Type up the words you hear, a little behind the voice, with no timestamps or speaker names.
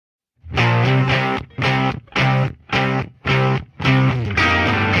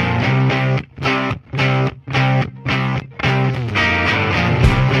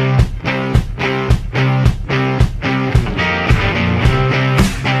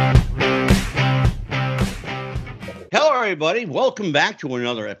everybody. Welcome back to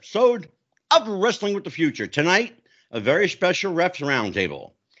another episode of Wrestling with the Future. Tonight, a very special Refs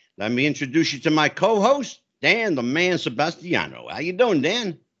Roundtable. Let me introduce you to my co-host, Dan, the man Sebastiano. How you doing,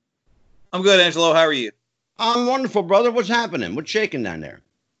 Dan? I'm good, Angelo. How are you? I'm wonderful, brother. What's happening? What's shaking down there?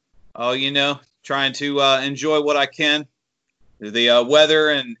 Oh, trying to enjoy what I can. The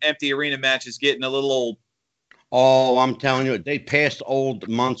weather and empty arena matches getting a little old. Oh, I'm telling you, they passed old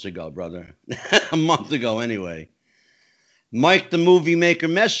months ago, brother. A month ago, anyway. Mike, the movie maker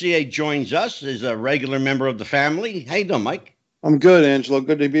Messier, joins us as a regular member of the family. How you doing, Mike? I'm good, Angelo.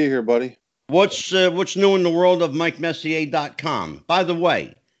 Good to be here, buddy. What's new in the world of MikeMessier.com? By the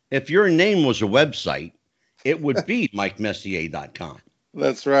way, if your name was a website, it would be MikeMessier.com.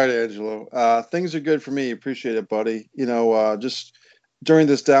 That's right, Angelo. Things are good for me. Appreciate it, buddy. Just during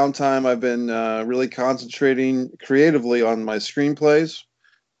this downtime, I've been really concentrating creatively on my screenplays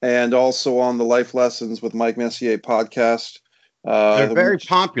and also on the Life Lessons with Mike Messier podcast. They're very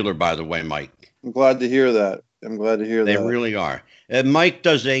popular, by the way, Mike. I'm glad to hear that. They really are. Mike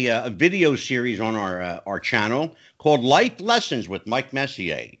does a video series on our channel called Life Lessons with Mike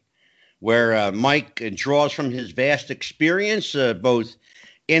Messier, where Mike draws from his vast experience, both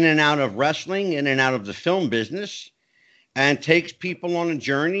in and out of wrestling, in and out of the film business, and takes people on a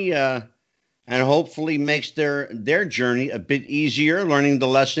journey and hopefully makes their journey a bit easier, learning the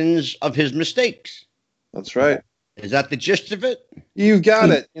lessons of his mistakes. That's right. Is that the gist of it? You've got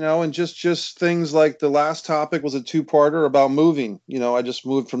it, and just things like the last topic was a two-parter about moving. I just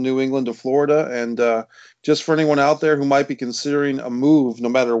moved from New England to Florida, and just for anyone out there who might be considering a move, no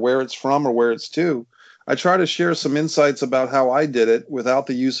matter where it's from or where it's to, I try to share some insights about how I did it without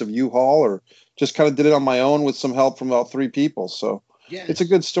the use of U-Haul, or just kind of did it on my own with some help from about 3 people. So yes. It's a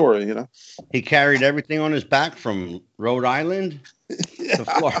good story, He carried everything on his back from Rhode Island to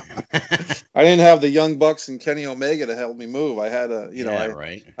Florida. I didn't have the Young Bucks and Kenny Omega to help me move. I had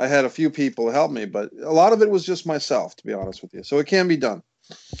I had a few people to help me, but a lot of it was just myself, to be honest with you. So it can be done.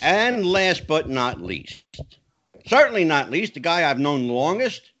 And last but not least, certainly not least, the guy I've known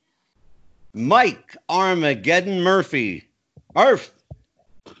longest, Mike Armageddon Murphy. What's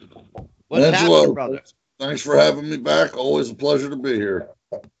happening, brother? Thanks for having me back. Always a pleasure to be here.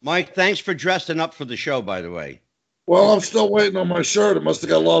 Mike, thanks for dressing up for the show, by the way. Well, I'm still waiting on my shirt. It must have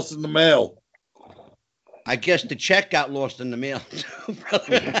got lost in the mail. I guess the check got lost in the mail, too,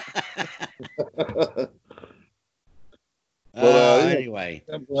 brother. Anyway,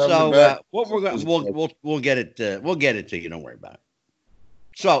 so what we're going we'll get it to you. Don't worry about it.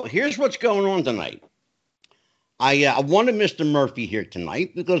 So here's what's going on tonight. I wanted Mr. Murphy here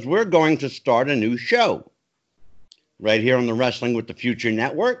tonight because we're going to start a new show right here on the Wrestling with the Future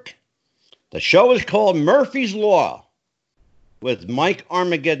Network. The show is called Murphy's Law with Mike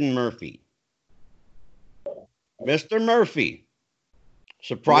Armageddon Murphy. Mr. Murphy,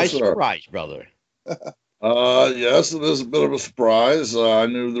 surprise, brother. Yes, it is a bit of a surprise. I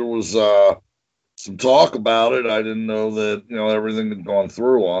knew there was some talk about it. I didn't know that everything had gone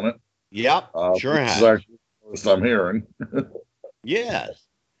through on it. Yep, sure has. Exactly the first I'm hearing. Yes,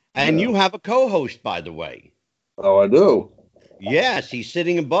 and you have a co-host, by the way. Oh, I do. Yes, he's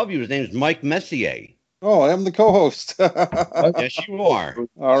sitting above you. His name is Mike Messier. Oh, I am the co-host. Yes, you are.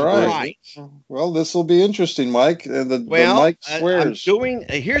 All right. Well, this will be interesting, Mike. And the Mike swears.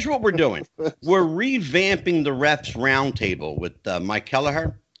 Here's what we're doing. We're revamping the Refs Roundtable with Mike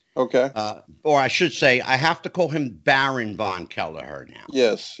Kelleher. Okay. Or I should say, I have to call him Baron Von Kelleher now.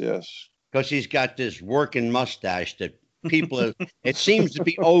 Yes. Because he's got this working mustache that people, it seems to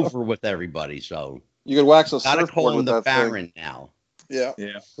be over with everybody, so. You could wax a surfboard with that thing. Gotta call him the Baron now. Yeah.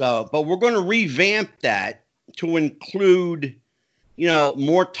 So, but we're going to revamp that to include,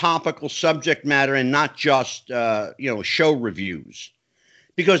 more topical subject matter and not just, show reviews,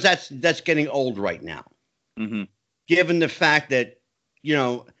 because that's getting old right now. Mm-hmm. Given the fact that,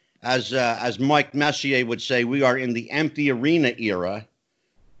 as Mike Messier would say, we are in the empty arena era,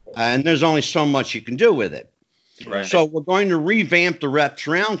 and there's only so much you can do with it. Right. So we're going to revamp the Reps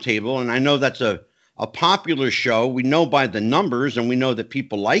Roundtable, and I know that's a popular show. We know by the numbers, and we know that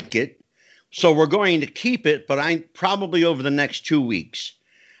people like it. So we're going to keep it, but I probably over the next 2 weeks,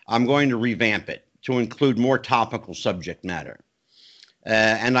 I'm going to revamp it to include more topical subject matter.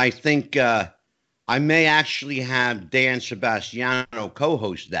 And I think I may actually have Dan Sebastiano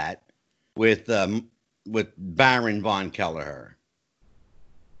co-host that with Baron Von Kelleher.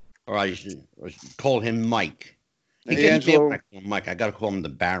 Or I should call him Mike. Mike, I got to call him the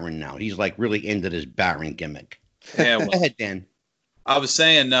Baron now. He's like really into this Baron gimmick. Yeah, well, go ahead, Dan. I was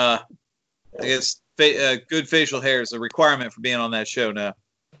saying, I guess good facial hair is a requirement for being on that show now.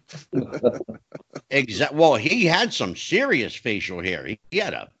 Exactly. Well, he had some serious facial hair. He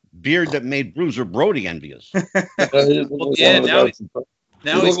had a beard that made Bruiser Brody envious. Well, yeah, now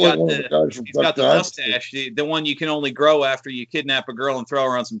he's got he's got the mustache, the one you can only grow after you kidnap a girl and throw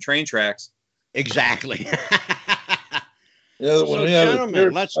her on some train tracks. Exactly. Yeah, So,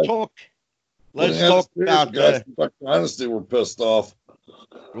 gentlemen, let's talk. Let's talk about the Duck Dynasty. Were pissed off.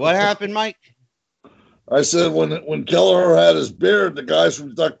 What happened, Mike? I said when Kelleher had his beard, the guys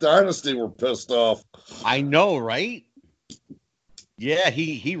from Duck Dynasty were pissed off. I know, right? Yeah,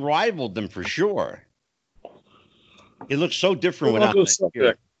 he rivaled them for sure. He looks so different without that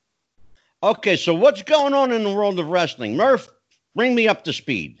beard. Okay, so what's going on in the world of wrestling? Murph, bring me up to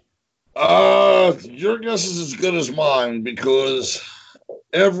speed. Your guess is as good as mine because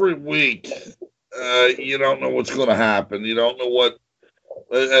every week you don't know what's going to happen. You don't know what,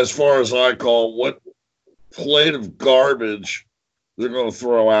 as far as I call, what plate of garbage they're going to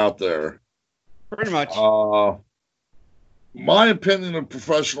throw out there. Pretty much. My opinion of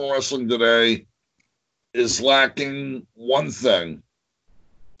professional wrestling today is lacking one thing.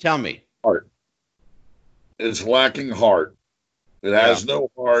 Tell me. Heart. It's lacking heart. It has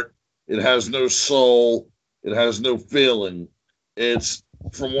no heart. It has no soul. It has no feeling. It's,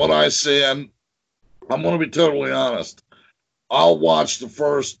 from what I see, and I'm going to be totally honest, I'll watch the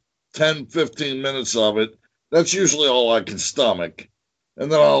first 10, 15 minutes of it. That's usually all I can stomach.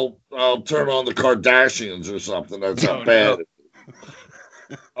 And then I'll turn on the Kardashians or something. That's how bad it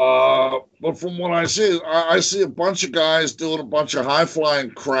is. But from what I see a bunch of guys doing a bunch of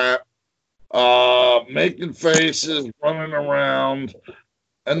high-flying crap, making faces, running around,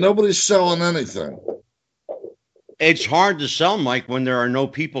 and nobody's selling anything. It's hard to sell, Mike, when there are no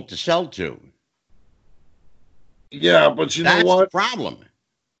people to sell to. Yeah, but That's know what? The problem.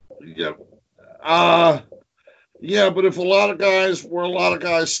 Yeah. Yeah, but if a lot of guys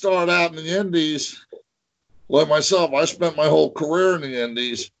start out in the indies, like myself, I spent my whole career in the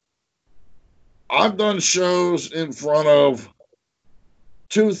indies. I've done shows in front of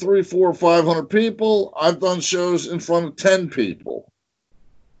 200, 300, 400, 500 people. I've done shows in front of 10 people.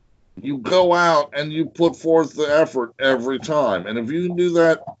 You go out and you put forth the effort every time. And if you can do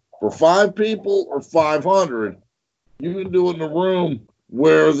that for 5 people or 500, you can do it in a room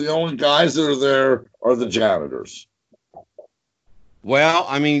where the only guys that are there are the janitors. Well,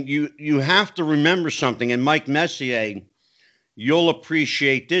 I mean, you have to remember something. And Mike Messier, you'll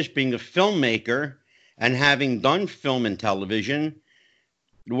appreciate this, being a filmmaker and having done film and television.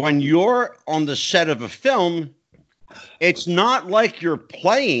 When you're on the set of a film, it's not like you're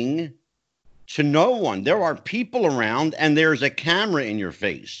playing to no one. There are people around and there's a camera in your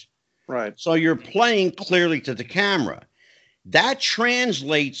face. Right. So you're playing clearly to the camera. That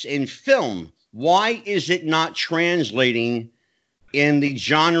translates in film. Why is it not translating in the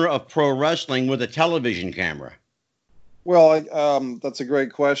genre of pro wrestling with a television camera? Well, that's a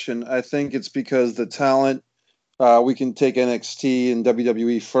great question. I think it's because the talent, we can take NXT and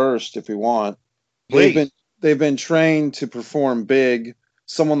WWE first if we want. Please. They've been trained to perform big.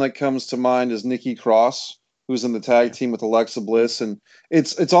 Someone that comes to mind is Nikki Cross, who's in the tag team with Alexa Bliss. And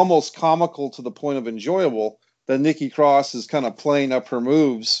it's almost comical to the point of enjoyable that Nikki Cross is kind of playing up her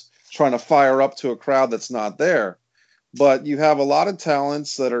moves, trying to fire up to a crowd that's not there. But you have a lot of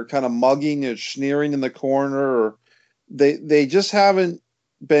talents that are kind of mugging or sneering in the corner, or they just haven't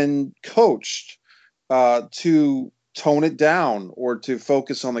been coached to tone it down or to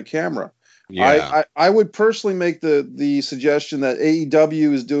focus on the camera. Yeah. I would personally make the suggestion that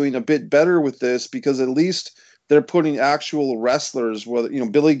AEW is doing a bit better with this, because at least they're putting actual wrestlers, whether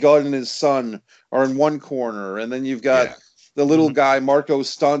Billy Gunn and his son are in one corner, and then you've got the little guy Marco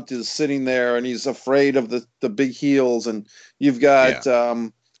Stunt is sitting there and he's afraid of the big heels, and you've got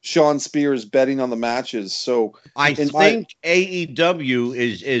Sean Spears betting on the matches. So I think AEW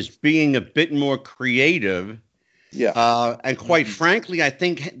is being a bit more creative. Yeah. And quite frankly, I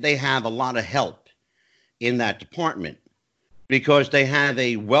think they have a lot of help in that department, because they have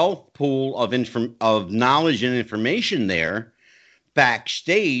a wealth pool of knowledge and information there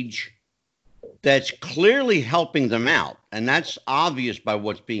backstage that's clearly helping them out. And that's obvious by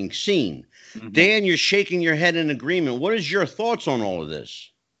what's being seen. Mm-hmm. Dan, you're shaking your head in agreement. What is your thoughts on all of this?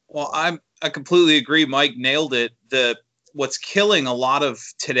 Well, I completely agree. Mike nailed it. What's killing a lot of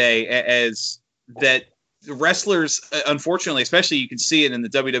today as that the wrestlers, unfortunately, especially you can see it in the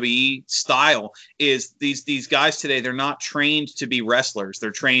WWE style, is these guys today, they're not trained to be wrestlers.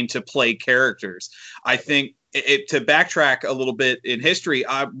 They're trained to play characters. I think to backtrack a little bit in history,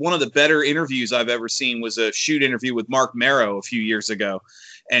 one of the better interviews I've ever seen was a shoot interview with Mark Marrow a few years ago.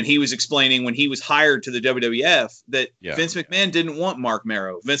 And he was explaining when he was hired to the WWF that Yeah. Vince McMahon didn't want Mark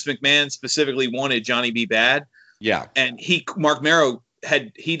Marrow. Vince McMahon specifically wanted Johnny B. Bad. Yeah. And Mark Marrow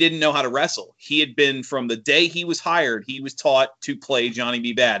he didn't know how to wrestle. He had been, from the day he was hired, he was taught to play Johnny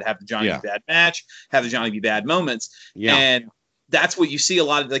B. Bad, have the Johnny B. Bad match, have the Johnny B. Bad moments. Yeah. And that's what you see a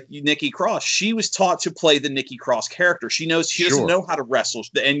lot of, like Nikki Cross. She was taught to play the Nikki Cross character. She doesn't know how to wrestle.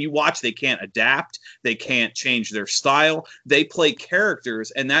 And you watch, they can't adapt. They can't change their style. They play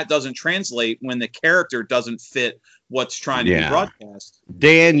characters, and that doesn't translate when the character doesn't fit what's trying to be broadcast.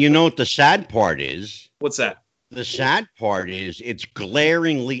 Dan, you know what the sad part is? What's that? The sad part is it's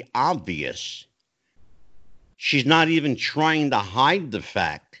glaringly obvious. She's not even trying to hide the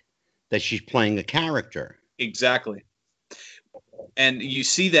fact that she's playing a character. Exactly. And you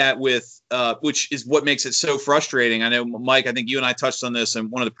see that with, which is what makes it so frustrating. I know, Mike, I think you and I touched on this in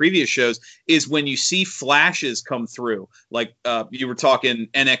one of the previous shows, is when you see flashes come through. Like you were talking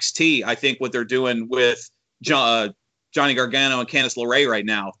NXT. I think what they're doing with Johnny Gargano and Candice LeRae right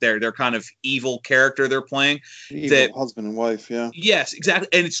now, they're kind of evil character they're playing. Evil husband and wife, yeah. Yes, exactly.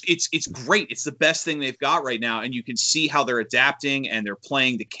 And it's great. It's the best thing they've got right now. And you can see how they're adapting, and they're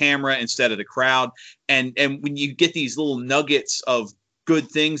playing the camera instead of the crowd. And when you get these little nuggets of good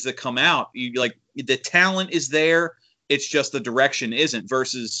things that come out, you like, the talent is there. It's just the direction isn't.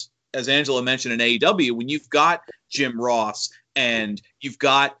 Versus, as Angela mentioned, in AEW, when you've got Jim Ross and you've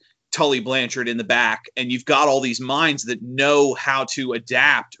got Tully Blanchard in the back, and you've got all these minds that know how to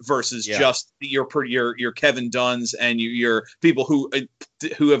adapt versus just your Kevin Dunns and your people who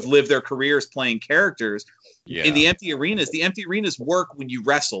have lived their careers playing characters. Yeah. In the empty arenas work when you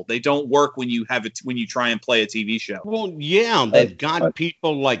wrestle. They don't work when you try and play a TV show. Well, yeah, they've got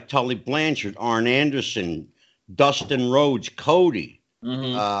people like Tully Blanchard, Arn Anderson, Dustin Rhodes, Cody.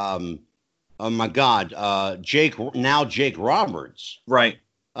 Mm-hmm. Oh my God, Jake Roberts. Right.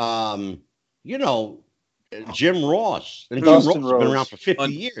 You know, Jim Ross. And Jim Ross has been around for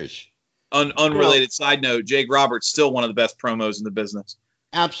 50 years. Unrelated side note, Jake Roberts still one of the best promos in the business.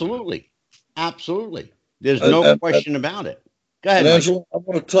 Absolutely. There's no question about it. Go ahead, Mike. I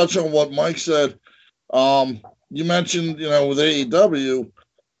want to touch on what Mike said. You mentioned, with AEW,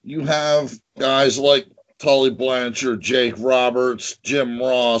 you have guys like Tully Blanchard, Jake Roberts, Jim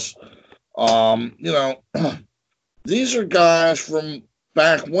Ross. These are guys from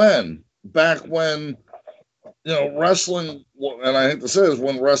back when, wrestling, and I hate to say this,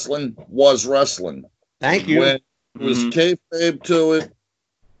 when wrestling was wrestling. Thank you. When it was kayfabe to it,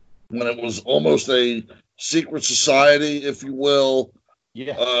 when it was almost a secret society, if you will.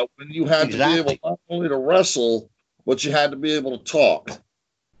 Yeah. When you had to be able not only to wrestle, but you had to be able to talk.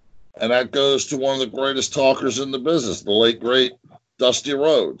 And that goes to one of the greatest talkers in the business, the late, great Dusty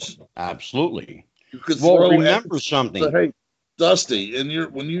Rhodes. Absolutely. You could remember something. Say, hey, Dusty,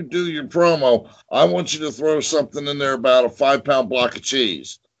 when you do your promo, I want you to throw something in there about a 5-pound block of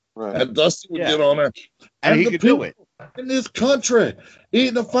cheese. Right. And Dusty would get on there. And he could do it. In this country,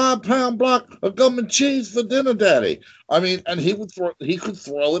 eating a 5-pound block of gum and cheese for dinner, Daddy. I mean, and he could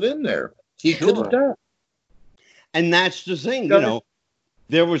throw it in there. He could adapt. And that's the thing,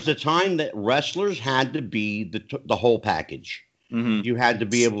 there was a time that wrestlers had to be the whole package. Mm-hmm. You had to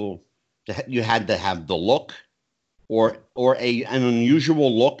be able to, you had to have the look or an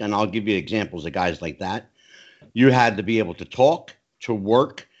unusual look. And I'll give you examples of guys like that. You had to be able to talk, to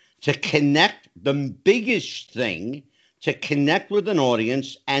work, to connect. The biggest thing, to connect with an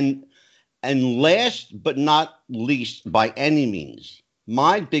audience, and last but not least by any means,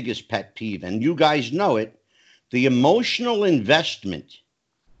 my biggest pet peeve, and you guys know it, the emotional investment.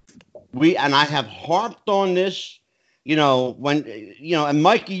 And I have harped on this, when, and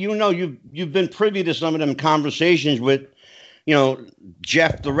Mikey, you've been privy to some of them conversations with,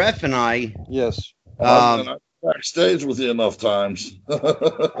 Jeff the Ref and I. Yes. Backstage with you enough times.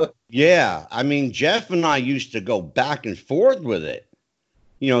 Yeah, I mean, Jeff and I used to go back and forth with it.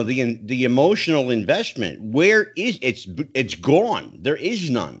 The emotional investment. Where is it's gone? There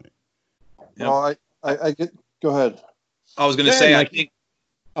is none. Yep. Well, I get. Go ahead. I was going to say, I think.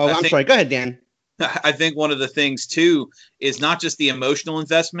 I'm sorry. Go ahead, Dan. I think one of the things too is not just the emotional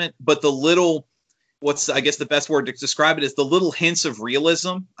investment, but the little. I guess the best word to describe it is the little hints of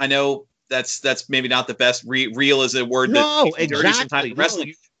realism. I know. That's maybe not the best. Real is a word that dirty sometimes in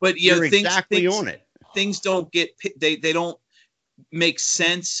wrestling, but things don't get they don't make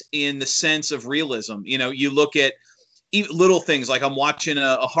sense in the sense of realism. You look at little things like I'm watching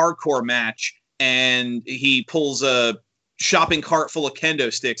a hardcore match and he pulls a shopping cart full of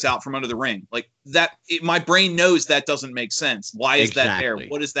kendo sticks out from under the ring. Like that, my brain knows that doesn't make sense. Why is that there?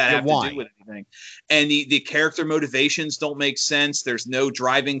 What does that have to do with anything? And the character motivations don't make sense. There's no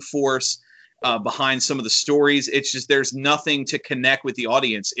driving force behind some of the stories. It's just there's nothing to connect with the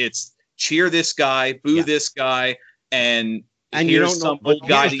audience. It's cheer this guy, boo this guy, and here's some old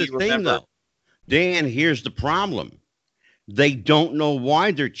guy that you remember. Dan, here's the problem. They don't know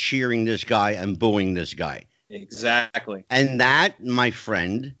why they're cheering this guy and booing this guy. Exactly. And that, my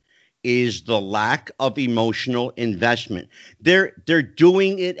friend, is the lack of emotional investment. They're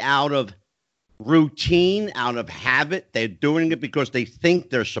doing it out of routine, out of habit. They're doing it because they think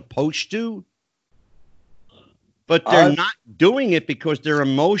they're supposed to. But they're not doing it because they're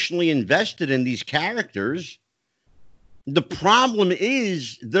emotionally invested in these characters. The problem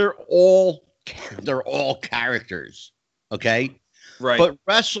is they're all characters. Okay? Right. But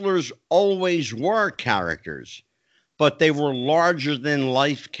wrestlers always were characters, but they were larger than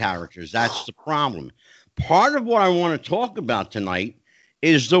life characters. That's the problem. Part of what I want to talk about tonight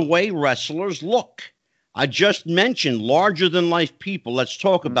is the way wrestlers look. I just mentioned larger than life people. Let's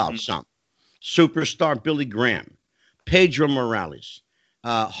talk about some. Superstar Billy Graham, Pedro Morales,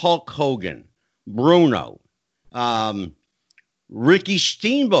 Hulk Hogan, Bruno, Ricky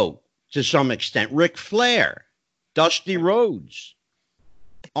Steamboat to some extent, Ric Flair, Dusty Rhodes,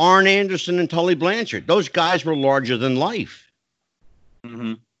 Arn Anderson and Tully Blanchard. Those guys were larger than life.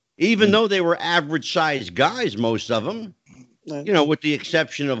 Even though they were average sized guys, most of them, you know, with the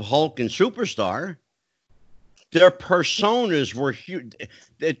exception of Hulk and Superstar, their personas were huge.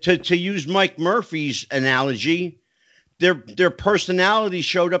 To use Mike Murphy's analogy, their personality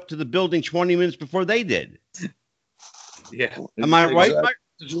showed up to the building 20 minutes before they did. Yeah. Am I right, Mike?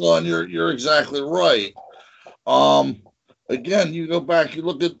 John, you're exactly right. Again, you go back, you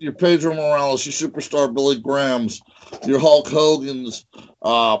look at your Pedro Morales, your Superstar Billy Grahams, your Hulk Hogan's,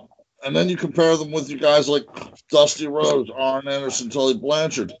 and then you compare them with your guys like Dusty Rhodes, Arn Anderson, Tully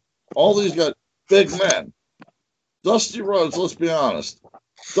Blanchard. All these guys, big men. Dusty Rhodes, let's be honest,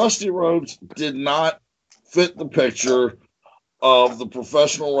 Dusty Rhodes did not fit the picture of the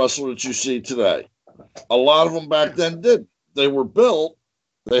professional wrestler that you see today. A lot of them back then did. They were built.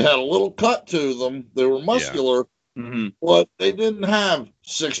 They had a little cut to them. They were muscular, but they didn't have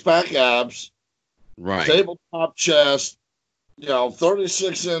six-pack abs, tabletop chest,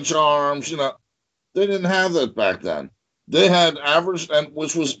 36-inch arms. They didn't have that back then. They had average, and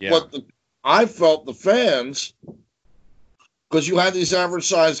which was what I felt the fans, because you had these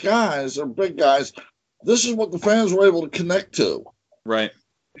average-sized guys or big guys. This is what the fans were able to connect to. Right.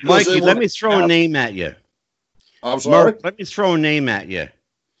 Mikey, let me throw a name at you. I'm sorry? Let me throw a name at you.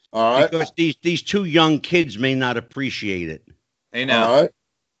 All right. Because these two young kids may not appreciate it. Hey, now. All right.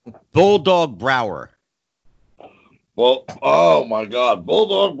 Bulldog Brower. Well, oh, my God.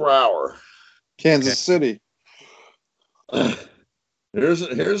 Bulldog Brower. Kansas City. Here's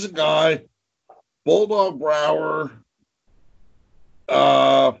a guy. Bulldog Brower.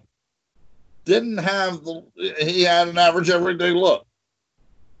 Didn't have he had an average everyday look.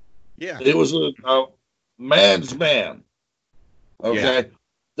 Yeah. It was a man's man. Okay. Yeah.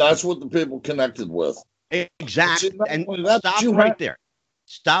 That's what the people connected with. Exactly. And stop right there.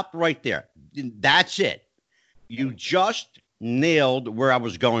 Stop right there. That's it. You just nailed where I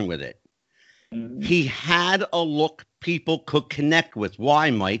was going with it. He had a look people could connect with. Why,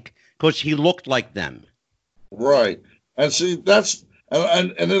 Mike? Because he looked like them. Right. And see, that's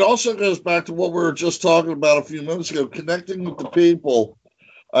and it also goes back to what we were just talking about a few minutes ago, connecting with the people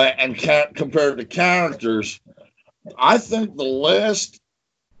and compared to characters. I think the last,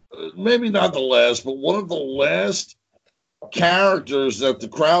 maybe not the last, but one of the last characters that the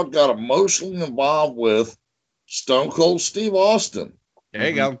crowd got emotionally involved with, Stone Cold Steve Austin. There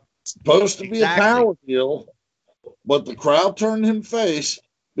you go. Supposed to be a power heel, but the crowd turned him face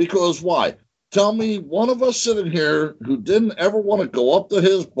because why? Tell me one of us sitting here who didn't ever want to go up to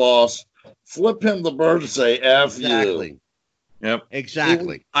his boss, flip him the bird and say, F you. Yep.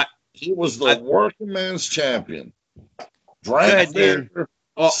 Exactly. He was the working man's champion. Drank beer,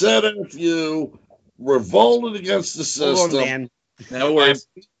 said F you, revolted against the system. Man. No worries.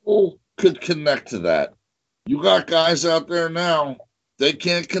 People could connect to that. You got guys out there now they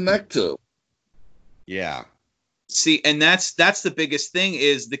can't connect to. Yeah. See, and that's the biggest thing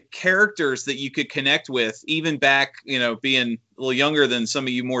is the characters that you could connect with, even back, being a little younger than some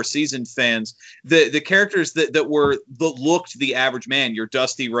of you more seasoned fans, the characters that looked the average man, your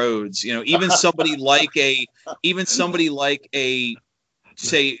Dusty Rhodes, even somebody like a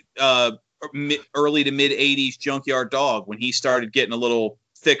say early to mid 80s Junkyard Dog when he started getting a little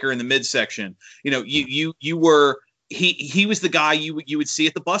thicker in the midsection. You were he was the guy you would see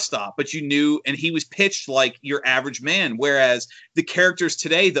at the bus stop, but you knew, and he was pitched like your average man. Whereas the characters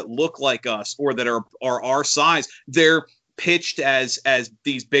today that look like us or that are our size, they're pitched as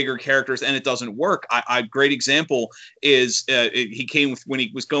these bigger characters, and it doesn't work. A great example is he came with, when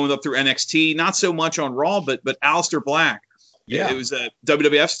he was going up through NXT, not so much on Raw, but Aleister Black. Yeah, it was a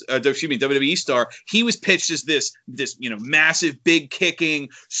WWE star. He was pitched as this massive, big kicking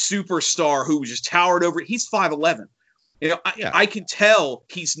superstar who just towered over. He's 5'11". I can tell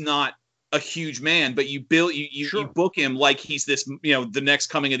he's not a huge man, but you book him like he's this, the next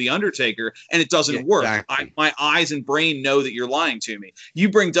coming of the Undertaker, and it doesn't work. Exactly. My eyes and brain know that you're lying to me. You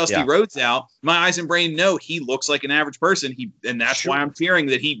bring Dusty Rhodes out, my eyes and brain know he looks like an average person. And that's why I'm fearing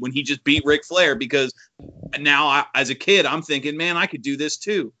that when he just beat Ric Flair, because now as a kid, I'm thinking, man, I could do this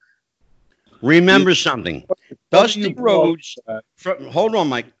too. Remember something. Dusty Rhodes, hold on,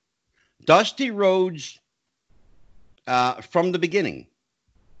 Mike. Dusty Rhodes, from the beginning,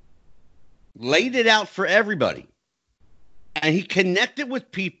 laid it out for everybody. And he connected with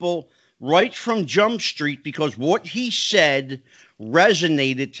people right from Jump Street because what he said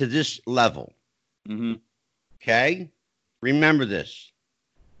resonated to this level. Mm-hmm. Okay? Remember this.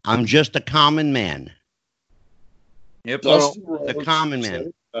 I'm just a common man. Yep. The common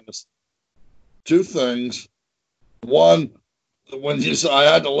man. Two things. One, when you said, I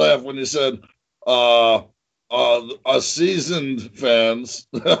had to laugh when you said, seasoned fans.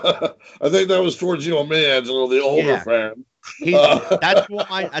 I think that was towards you and me, Angelo, the older fan.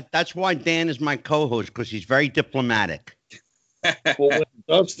 That's why Dan is my co-host, because he's very diplomatic. Well, when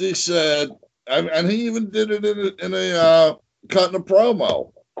Dusty said, and he even did it in a cut in a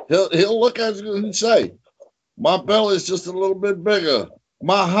promo. He'll look at you and say, "My belly's just a little bit bigger.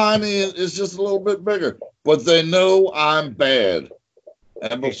 My hiney is just a little bit bigger." But they know I'm bad,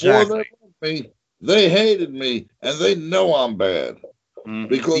 and before they met me, they hated me, and they know I'm bad. Mm-hmm.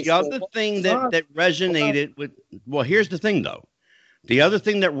 Because the other thing that resonated with, well, here's the thing, though. The other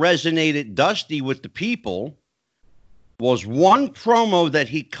thing that resonated Dusty with the people was one promo that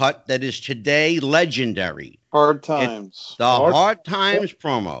he cut that is today legendary. Hard Times. It's the Hard Times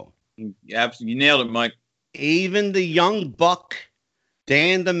promo. You nailed it, Mike. Even the young buck,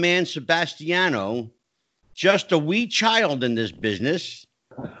 Dan the Man Sebastiano, just a wee child in this business,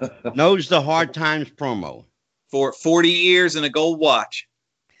 knows the Hard Times promo. For 40 years and a gold watch.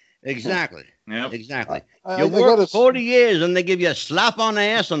 Exactly. Yep. Exactly. You work 40 years and they give you a slap on the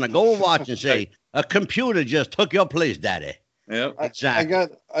ass on the gold watch and say, a computer just took your place, Daddy. Yep.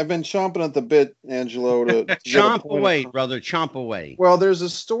 Exactly. I've been chomping at the bit, Angelo, to chomp away, brother. Chomp away. Well, there's a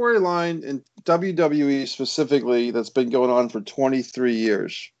storyline in WWE specifically that's been going on for 23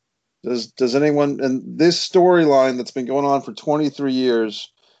 years. Does anyone, and this storyline that's been going on for 23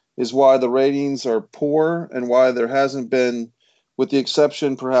 years is why the ratings are poor and why there hasn't been, with the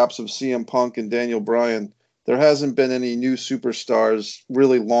exception perhaps of CM Punk and Daniel Bryan, there hasn't been any new superstars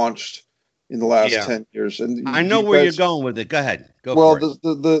really launched in the last 10 years. And I know where you're going with it. Go ahead. The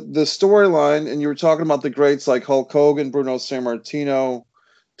storyline, and you were talking about the greats like Hulk Hogan, Bruno Sammartino,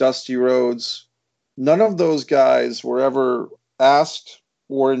 Dusty Rhodes. None of those guys were ever asked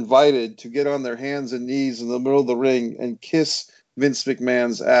or invited to get on their hands and knees in the middle of the ring and kiss Vince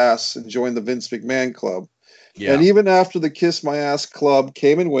McMahon's ass and join the Vince McMahon Club. Yeah. And even after the Kiss My Ass Club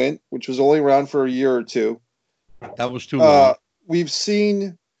came and went, which was only around for a year or two. That was too long. We've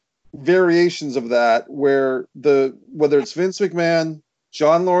seen variations of that where whether it's Vince McMahon,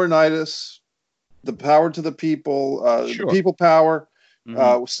 John Laurinaitis, the Power to the People, the People Power,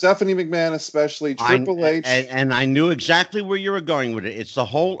 Stephanie McMahon especially, Triple H. And I knew exactly where you were going with it. It's the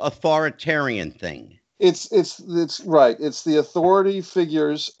whole authoritarian thing. It's right. It's the authority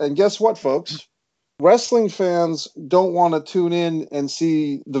figures. And guess what, folks? Wrestling fans don't want to tune in and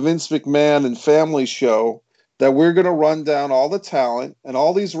see the Vince McMahon and family show that we're going to run down all the talent and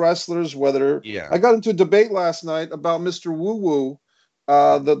all these wrestlers, I got into a debate last night about Mr. Woo Woo,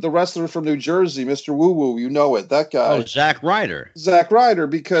 the wrestler from New Jersey, Mr. Woo Woo, you know it, that guy. Oh, Zack Ryder. Zack Ryder,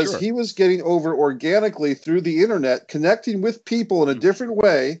 because he was getting over organically through the internet, connecting with people in a different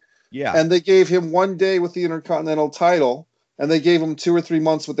way. Yeah. And they gave him 1 day with the Intercontinental title, and they gave him 2 or 3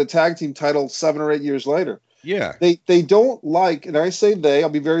 months with the tag team title 7 or 8 years later. Yeah. They don't like, and I say they, I'll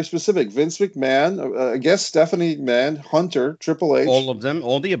be very specific, Vince McMahon, I guess Stephanie McMahon, Hunter, Triple H. All of them,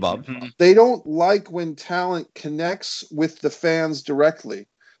 all the above. They don't like when talent connects with the fans directly.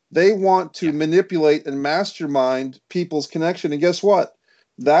 They want to manipulate and mastermind people's connection. And guess what?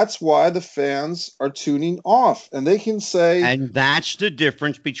 That's why the fans are tuning off. And they can say... And that's the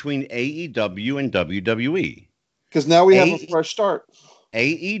difference between AEW and WWE. Because now we have a fresh start.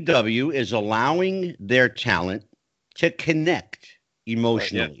 AEW is allowing their talent to connect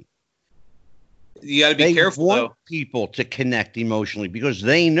emotionally. You got to be careful, want though. people to connect emotionally because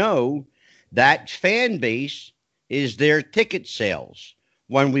they know that fan base is their ticket sales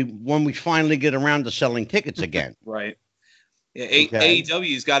when we finally get around to selling tickets again. Right. Yeah, Okay.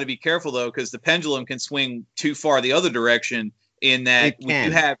 AEW's got to be careful, though, because the pendulum can swing too far the other direction in that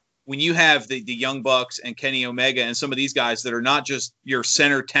when you have the Young Bucks and Kenny Omega and some of these guys that are not just your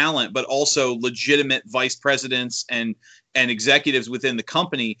center talent, but also legitimate vice presidents and executives within the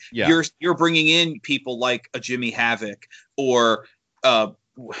company, you're bringing in people like a Jimmy Havoc or that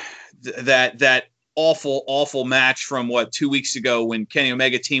awful match from 2 weeks ago when Kenny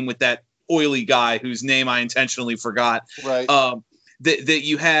Omega teamed with that oily guy whose name I intentionally forgot. Right. That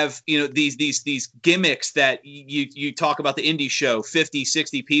you have, these gimmicks that you talk about the indie show, 50,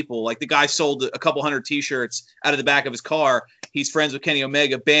 60 people. Like the guy sold a couple hundred T-shirts out of the back of his car. He's friends with Kenny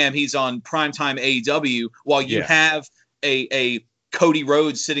Omega. Bam, he's on primetime AEW while you have a Cody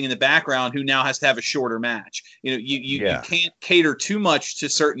Rhodes sitting in the background who now has to have a shorter match. You can't cater too much to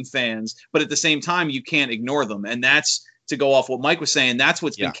certain fans, but at the same time, you can't ignore them. And that's, to go off what Mike was saying, that's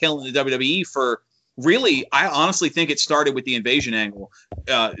what's been killing the WWE for really, I honestly think it started with the invasion angle.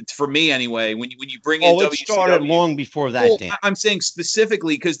 For me, anyway, when you bring in WCW, it started long before that. Well, I'm saying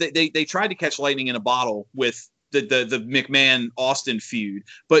specifically because they tried to catch lightning in a bottle with the McMahon Austin feud,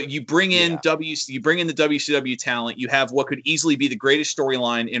 but you bring in the WCW talent, you have what could easily be the greatest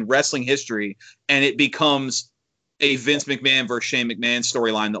storyline in wrestling history, and it becomes a Vince McMahon versus Shane McMahon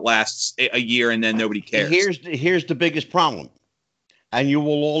storyline that lasts a year and then nobody cares. Here's the biggest problem, and you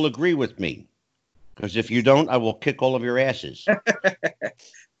will all agree with me. Because if you don't, I will kick all of your asses.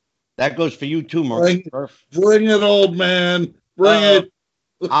 That goes for you too, Mark. Bring it, old man. Bring it.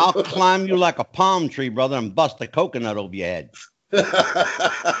 I'll climb you like a palm tree, brother, and bust a coconut over your head.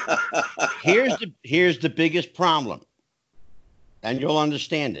 Here's the biggest problem, and you'll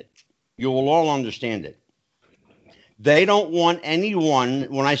understand it. You will all understand it. They don't want anyone,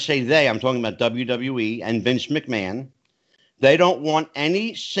 when I say they, I'm talking about WWE and Vince McMahon. They don't want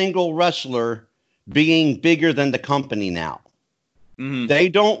any single wrestler being bigger than the company now. Mm-hmm. They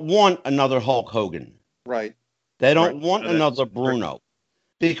don't want another Hulk Hogan. Right. They don't want another Bruno.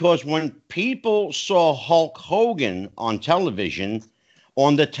 Because when people saw Hulk Hogan on television,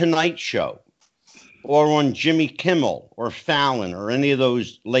 on The Tonight Show, or on Jimmy Kimmel or Fallon or any of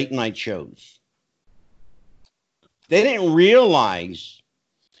those late night shows, they didn't realize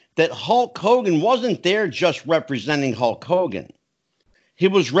that Hulk Hogan wasn't there just representing Hulk Hogan. He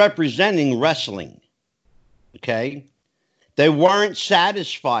was representing wrestling, okay? They weren't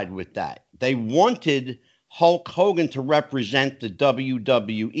satisfied with that. They wanted Hulk Hogan to represent the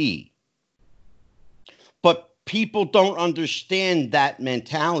WWE. But people don't understand that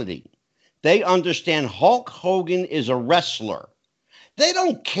mentality. They understand Hulk Hogan is a wrestler. They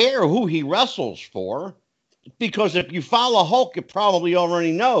don't care who he wrestles for, because if you follow Hulk, you probably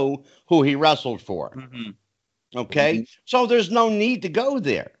already know who he wrestled for. Mm-hmm. Okay? Mm-hmm. So there's no need to go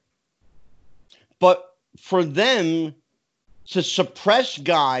there. But for them to suppress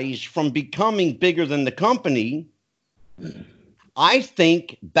guys from becoming bigger than the company, I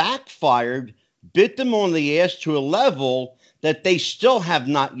think backfired, bit them on the ass to a level that they still have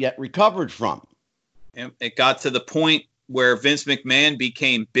not yet recovered from. It got to the point where Vince McMahon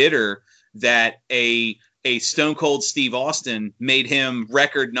became bitter that a Stone Cold Steve Austin made him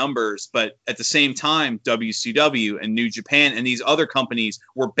record numbers, but at the same time, WCW and New Japan and these other companies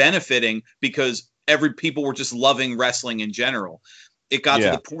were benefiting because people were just loving wrestling in general. It got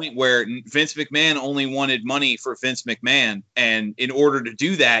to the point where Vince McMahon only wanted money for Vince McMahon. And in order to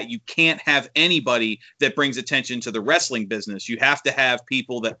do that, you can't have anybody that brings attention to the wrestling business. You have to have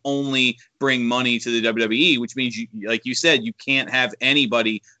people that only bring money to the WWE, which means, like you said, you can't have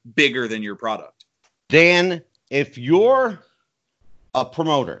anybody bigger than your product. Dan, if you're a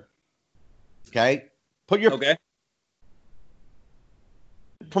promoter, okay, put your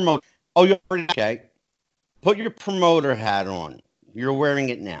promoter. Oh, you're okay. Put your promoter hat on. You're wearing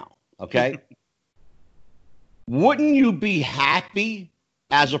it now, okay? Wouldn't you be happy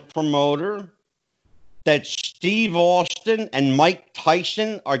as a promoter that Steve Austin and Mike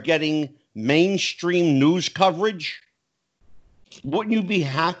Tyson are getting mainstream news coverage? Wouldn't you be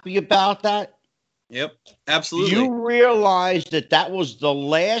happy about that? Yep, absolutely. You realize that was the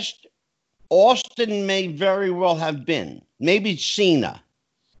last. Austin may very well have been, maybe Cena.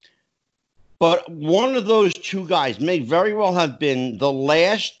 But one of those two guys may very well have been the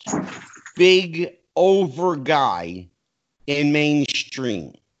last big over guy in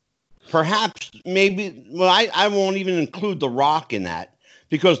mainstream. Perhaps, maybe, well, I won't even include The Rock in that,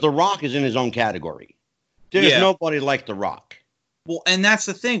 because The Rock is in his own category. There's nobody like The Rock. Well, and that's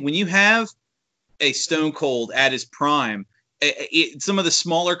the thing. When you have a Stone Cold at his prime, some of the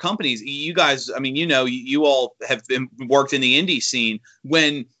smaller companies, you guys, I mean, you all have worked in the indie scene.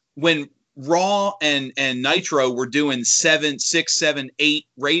 When Raw and Nitro were doing 7, 6, 7, 8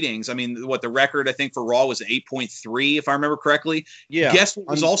 ratings. I mean, what the record I think for Raw was 8.3, if I remember correctly. Yeah. Guess what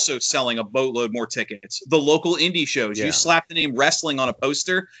was also selling a boatload more tickets? The local indie shows. Yeah. You slap the name wrestling on a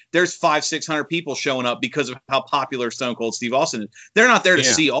poster, there's 500-600 people showing up because of how popular Stone Cold Steve Austin is. They're not there to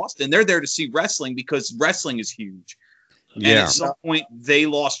see Austin. They're there to see wrestling because wrestling is huge. Yeah. And at some point, they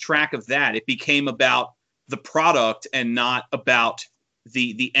lost track of that. It became about the product and not about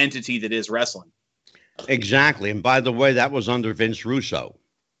the entity that is wrestling. Exactly. And by the way, that was under Vince Russo.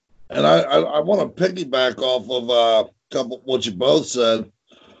 And I want to piggyback off of a couple what you both said.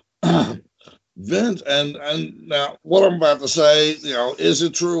 Vince, and now what I'm about to say, is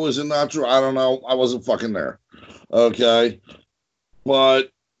it true? Is it not true? I don't know. I wasn't fucking there. Okay.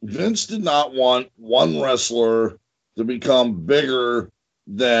 But Vince did not want one wrestler to become bigger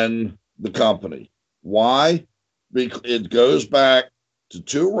than the company. Why? Because it goes back to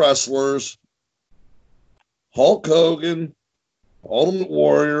 2 wrestlers, Hulk Hogan, Ultimate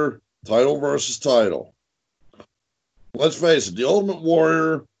Warrior, title versus title. Let's face it, the Ultimate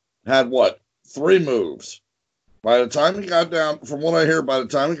Warrior had 3 moves. By the time he got down, from what I hear, by the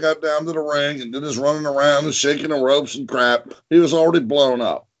time he got down to the ring and did his running around and shaking the ropes and crap, he was already blown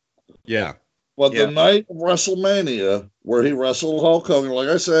up. Yeah. But the night of WrestleMania, where he wrestled Hulk Hogan, like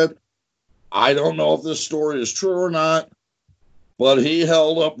I said, I don't know if this story is true or not, but he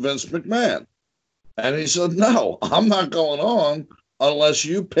held up Vince McMahon. And he said, no, I'm not going on unless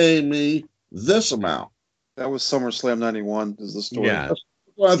you pay me this amount. That was SummerSlam 91 is the story. Yeah.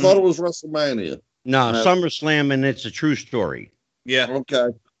 Well, I thought it was WrestleMania. No, SummerSlam, and it's a true story. Yeah. Okay.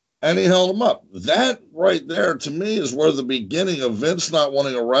 And he held him up. That right there, to me, is where the beginning of Vince not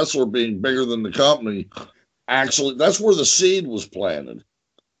wanting a wrestler being bigger than the company, actually, that's where the seed was planted.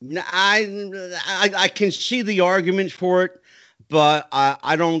 I can see the argument for it, but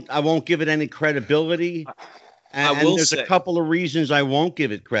I won't give it any credibility. And there's a couple of reasons I won't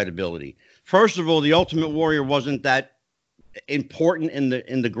give it credibility. First of all, the Ultimate Warrior wasn't that important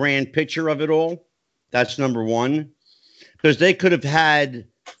in the grand picture of it all. That's number one. Because they could have had,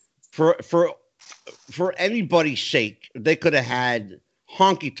 for anybody's sake, they could have had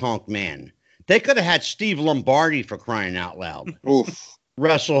Honky Tonk Man. They could have had Steve Lombardi, for crying out loud. Oof.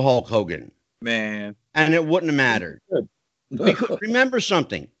 Wrestle Hulk Hogan. Man. And it wouldn't have mattered. Because, remember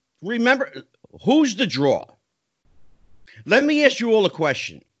something. Remember, who's the draw? Let me ask you all a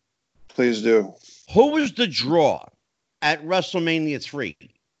question. Please do. Who was the draw at WrestleMania 3?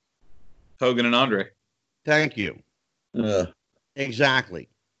 Hogan and Andre. Thank you. Yeah. Exactly.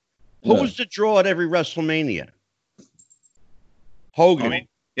 Who was the draw at every WrestleMania? Hogan.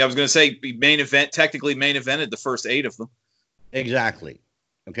 I was going to say technically main evented the first 8 of them. Exactly.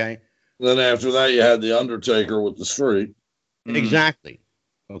 Okay. Then after that, you had the Undertaker with the Streak. Exactly.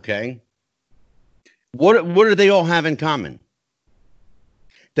 Okay. What do they all have in common?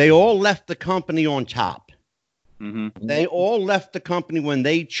 They all left the company on top. Mm-hmm. They all left the company when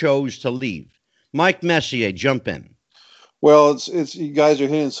they chose to leave. Mike Messier, jump in. Well, it's you guys are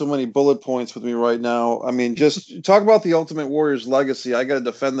hitting so many bullet points with me right now. I mean, just talk about the Ultimate Warrior's legacy. I got to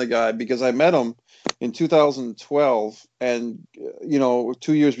defend the guy because I met him in 2012, and 2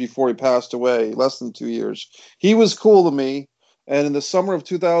 years before he passed away, less than 2 years. He was cool to me. And in the summer of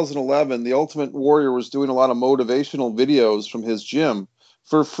 2011, the Ultimate Warrior was doing a lot of motivational videos from his gym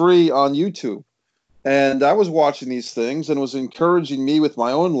for free on YouTube. And I was watching these things and it was encouraging me with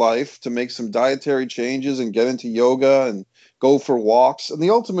my own life to make some dietary changes and get into yoga and go for walks. And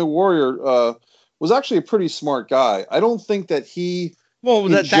the Ultimate Warrior was actually a pretty smart guy. I don't think that he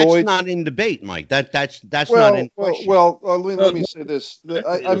that's not in debate, Mike. That's not in question. Let me say this.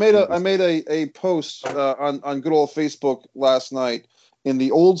 I made a post on good old Facebook last night in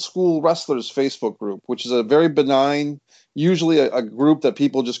the Old School Wrestlers Facebook group, which is a very benign, usually a group that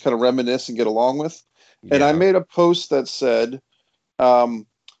people just kind of reminisce and get along with. Yeah. And I made a post that said,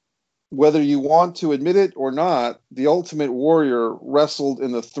 whether you want to admit it or not, the Ultimate Warrior wrestled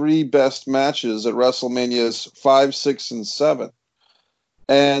in the 3 best matches at WrestleManias 5, 6, and 7.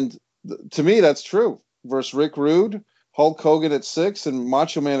 And to me, that's true. Versus Rick Rude, Hulk Hogan at 6, and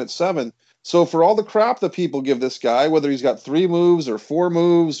Macho Man at 7. So for all the crap that people give this guy, whether he's got 3 moves or 4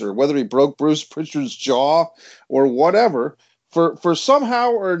 moves, or whether he broke Bruce Pritchard's jaw or whatever, for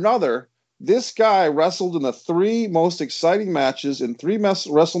somehow or another, this guy wrestled in the 3 most exciting matches in 3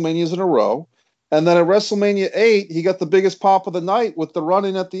 WrestleManias in a row. And then at WrestleMania 8, he got the biggest pop of the night with the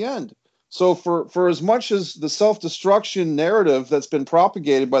run-in at the end. So for as much as the self-destruction narrative that's been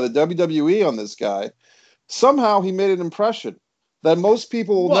propagated by the WWE on this guy, somehow he made an impression that most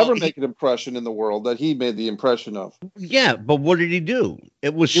people will never make an impression in the world that he made the impression of. Yeah, but what did he do?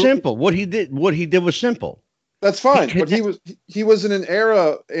 It was simple. What he did was simple. That's fine, but he was in an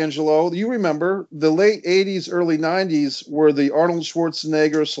era, Angelo. You remember the late '80s, early '90s, where the Arnold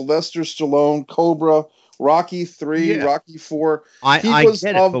Schwarzenegger, Sylvester Stallone, Cobra, Rocky III, Rocky IV. He was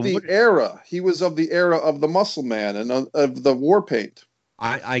of the era. He was of the era of the Muscle Man and of the War Paint.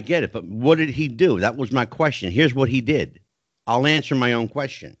 I get it, but what did he do? That was my question. Here's what he did. I'll answer my own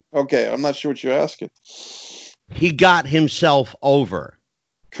question. Okay, I'm not sure what you're asking. He got himself over.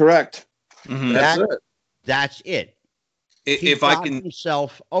 Correct. Mm-hmm. That's it. If I can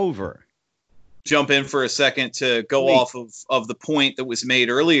himself over. Jump in for a second to go off of the point that was made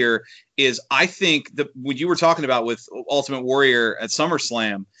earlier, is I think that what you were talking about with Ultimate Warrior at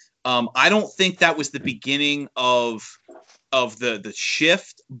SummerSlam, I don't think that was the beginning of the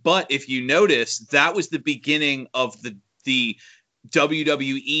shift. But if you notice, that was the beginning of the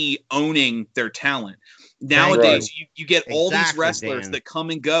WWE owning their talent. Nowadays, you get all these wrestlers that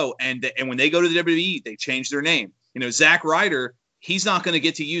come and go, and when they go to the WWE, they change their name. Zack Ryder, he's not going to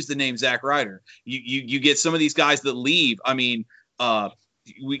get to use the name Zack Ryder. You get some of these guys that leave. I mean,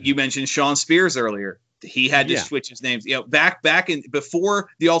 you mentioned Shawn Spears earlier. He had to switch his names. Back in before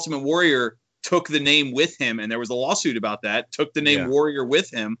the Ultimate Warrior took the name with him, and there was a lawsuit about that. Took the name Warrior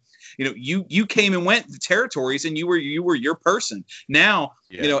with him. You came and went the territories, and you were your person. Now,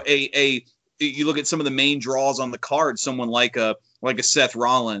 you look at some of the main draws on the card, someone like a Seth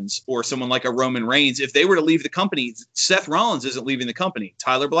Rollins or someone like a Roman Reigns. If they were to leave the company, Seth Rollins isn't leaving the company.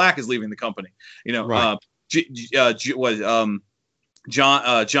 Tyler Black is leaving the company. John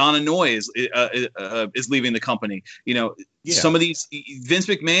Anoy is leaving the company. Some of these, Vince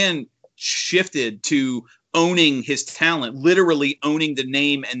McMahon shifted to owning his talent, literally owning the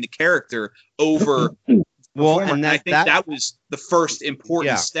name and the character over. And I think that was the first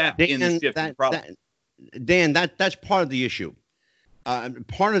important step in the shift. Dan, that's part of the issue.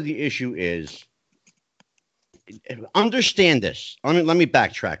 Part of the issue is, understand this. Let me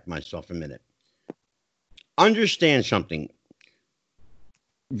backtrack myself a minute. Understand something.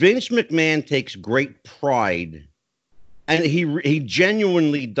 Vince McMahon takes great pride, and he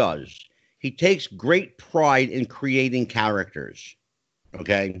genuinely does. He takes great pride in creating characters.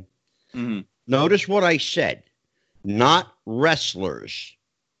 Okay? Mm-hmm. Notice what I said. Not wrestlers.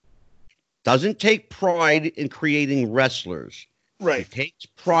 Doesn't take pride in creating wrestlers. Right. He takes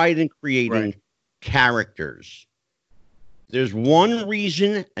pride in creating characters. There's one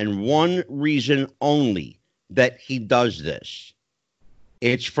reason and one reason only that he does this.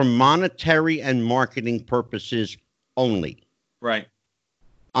 It's for monetary and marketing purposes only. Right.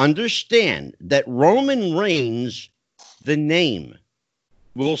 Understand that Roman Reigns, the name,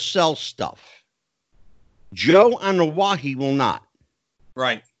 will sell stuff. Joe Anoa'i will not.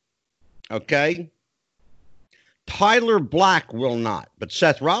 Right. Okay? Tyler Black will not, but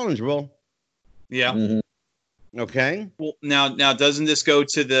Seth Rollins will. Yeah. Mm-hmm. Okay? Well, now doesn't this go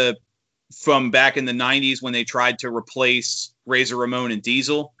to from back in the 90s when they tried to replace Razor Ramon and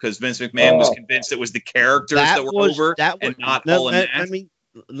Diesel? Because Vince McMahon was convinced it was the characters that were over and not all in that.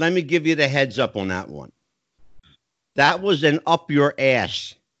 Let me give you the heads up on that one. That was an up your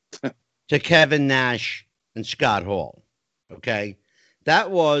ass to Kevin Nash and Scott Hall. Okay?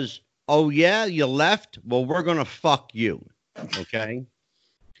 That was, oh yeah, you left? Well, we're going to fuck you. Okay?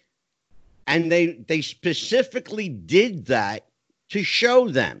 And they specifically did that to show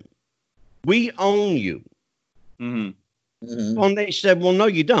them, we own you. Mm-hmm. Mm-hmm. And they said, well, no,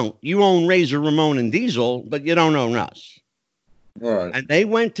 you don't. You own Razor Ramon and Diesel, but you don't own us. Right. And they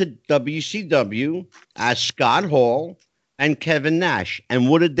went to WCW as Scott Hall and Kevin Nash. And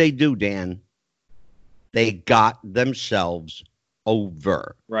what did they do, Dan? They got themselves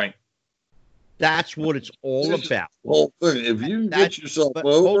over. Right. That's what it's all about. The whole thing. If you get yourself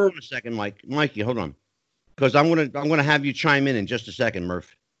over. Hold on a second, Mikey, hold on. Because I'm gonna have you chime in just a second,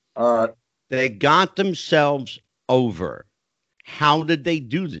 Murph. All right. They got themselves over. How did they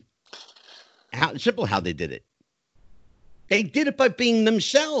do that? Simple how they did it. They did it by being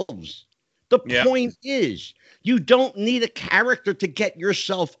themselves. The point is, you don't need a character to get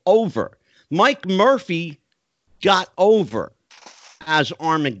yourself over. Mike Murphy got over as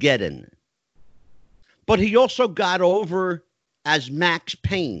Armageddon. But he also got over as Max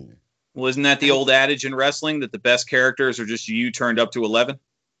Payne. Well, isn't that the old adage in wrestling that the best characters are just you turned up to 11?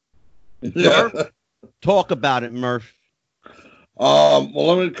 Murph, talk about it, Murph. Well,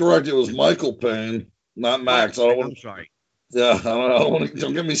 let me correct you. It was Michael Payne, not Max. I'm sorry. Yeah,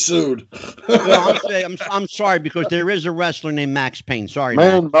 don't get me sued. Well, I'm sorry because there is a wrestler named Max Payne. Sorry,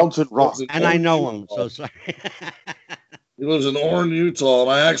 Man Max. Mountain Rock. And I know him, so sorry. He lives in Orem, Utah,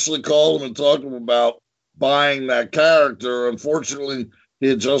 and I actually called him and talked to him about buying that character. Unfortunately, he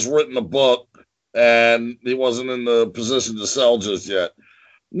had just written a book, and he wasn't in the position to sell just yet.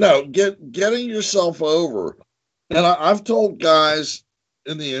 No, getting yourself over. And I've told guys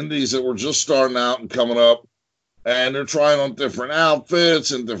in the indies that were just starting out and coming up, and they're trying on different outfits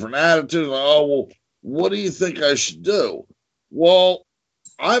and different attitudes. Like, oh, well, what do you think I should do? Well,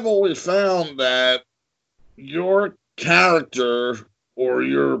 I've always found that your character or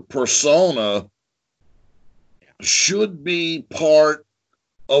your persona should be part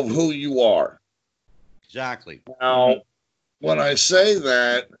of who you are. Exactly. Now, when I say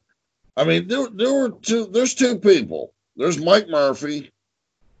that, I mean there's two people. There's Mike Murphy,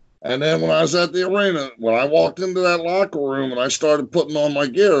 and then when I was at the arena, when I walked into that locker room and I started putting on my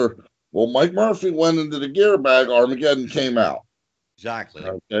gear, well, Mike Murphy went into the gear bag, Armageddon came out. Exactly.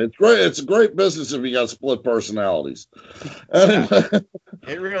 Okay, it's great. It's a great business if you got split personalities. Anyway,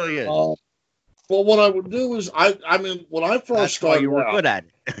 It really is. Well, what I would do is, I mean, when I first started, you were good at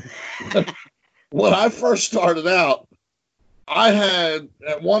it. When I first started out,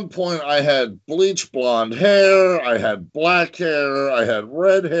 at one point, I had bleach blonde hair, I had black hair, I had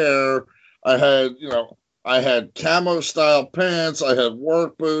red hair, I had camo style pants, I had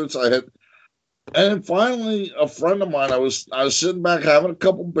work boots, and finally, a friend of mine, I was sitting back having a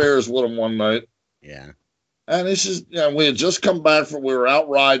couple beers with him one night. Yeah. And he says, we had just come back we were out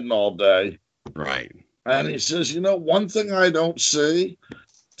riding all day. Right. And he says, one thing I don't see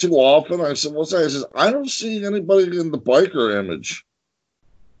too often, I said, what's that? He says, I don't see anybody in the biker image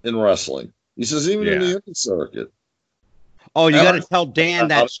in wrestling. He says, even in the indie circuit. Oh, you got to tell Dan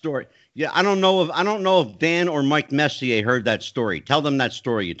that story. Yeah, I don't know if Dan or Mike Messier heard that story. Tell them that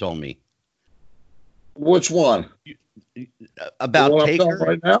story you told me. Which one? About the Taker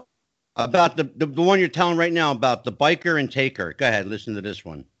right now? About the one you're telling right now about the biker and Taker. Go ahead, listen to this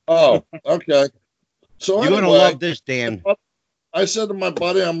one. Oh, okay. So you're gonna love this, Dan. I said to my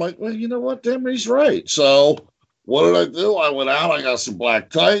buddy, I'm like, well, you know what, damn, he's right. So what did I do? I went out, I got some black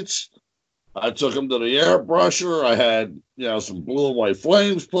tights. I took them to the airbrusher. I had, some blue and white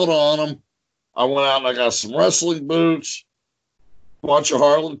flames put on them. I went out and I got some wrestling boots, a bunch of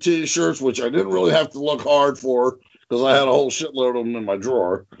Harlem t-shirts, which I didn't really have to look hard for because I had a whole shitload of them in my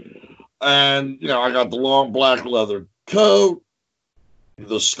drawer. And, I got the long black leather coat,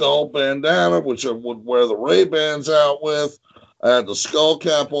 the skull bandana, which I would wear the Ray-Bans out with. I had the skull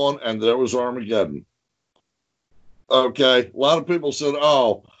cap on, and there was Armageddon. Okay, a lot of people said,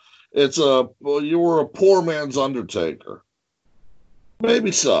 "Oh, you were a poor man's Undertaker."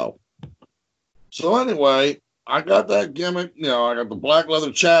 Maybe so. So anyway, I got that gimmick. I got the black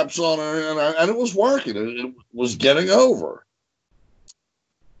leather chaps on it, and it was working. It was getting over.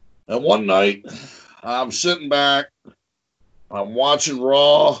 And one night, I'm sitting back, I'm watching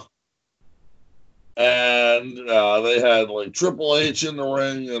Raw. And they had like Triple H in the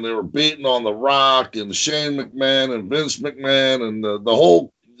ring, and they were beating on The Rock and Shane McMahon and Vince McMahon and the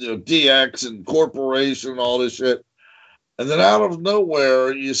whole DX and corporation and all this shit. And then out of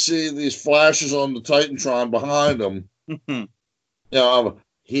nowhere, you see these flashes on the Titantron behind them.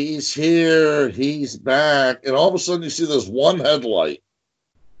 He's here, he's back. And all of a sudden, you see this one headlight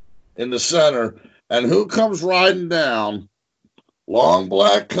in the center. And who comes riding down? Long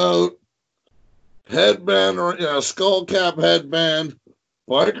black coat, headband, or skull cap headband,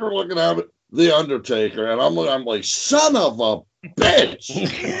 biker looking at it, the Undertaker, and I'm like, son of a bitch,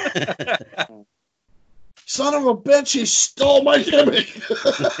 son of a bitch, he stole my gimmick.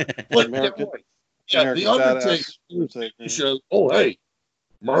 The Undertaker says, oh hey,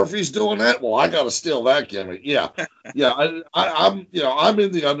 Murphy's doing that. Well, I got to steal that gimmick. I'm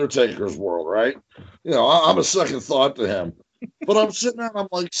in the Undertaker's world, right? I'm a second thought to him, but I'm sitting there and I'm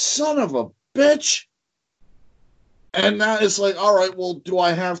like, son of a bitch. And now it's like, all right, well, do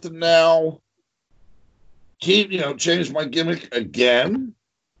I have to now change my gimmick again?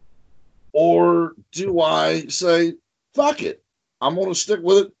 Or do I say, fuck it, I'm going to stick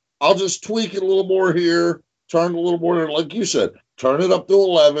with it. I'll just tweak it a little more here, turn it a little more, like you said, turn it up to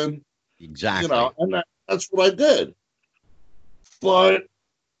 11. Exactly. And that's what I did. But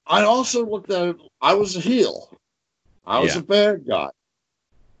I also looked at it, I was a heel. I was a bad guy.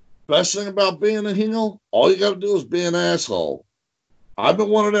 Best thing about being a heel, all you got to do is be an asshole. I've been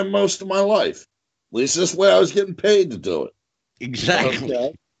one of them most of my life. At least this way I was getting paid to do it. Exactly.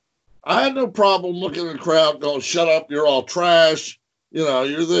 Okay? I had no problem looking at the crowd going, shut up, you're all trash.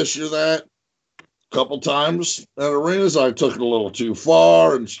 You're this, you're that. couple times at arenas, I took it a little too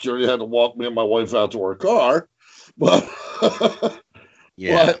far, and security had to walk me and my wife out to our car. But,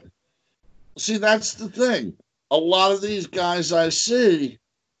 Yeah. but see, that's the thing. A lot of these guys I see,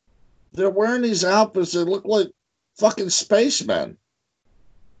 they're wearing these outfits that look like fucking spacemen.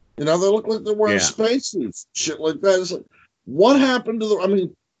 You know, they look like they're wearing spacesuits, shit like that. It's like, what happened to the? I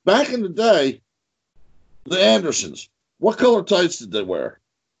mean, back in the day, the Andersons. What color tights did they wear?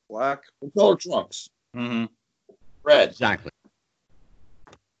 Black. What color trunks? Mm-hmm. Red. Exactly.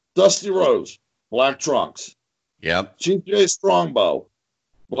 Dusty Rose, black trunks. Yep. Chief J Strongbow,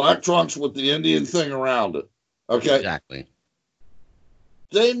 black trunks with the Indian thing around it. Okay. Exactly.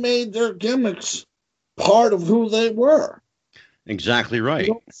 They made their gimmicks part of who they were. Exactly You right.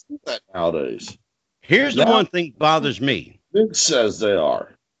 don't see that nowadays. Here's the one thing that bothers me. Vince says they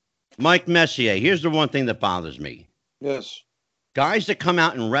are. Mike Messier, here's the one thing that bothers me. Yes. Guys that come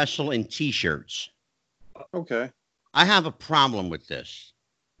out and wrestle in T-shirts. Okay. I have a problem with this.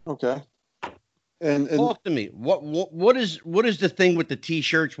 Okay. And Talk to me. What is the thing with the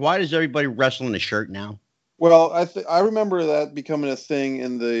T-shirts? Why does everybody wrestle in a shirt now? well, I remember that becoming a thing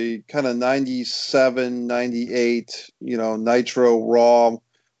in the kind of 97, 98, Nitro, Raw,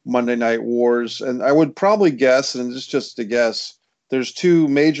 Monday Night Wars. And I would probably guess, and it's just a guess, there's two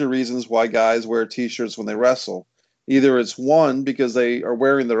major reasons why guys wear T-shirts when they wrestle. Either it's one, because they are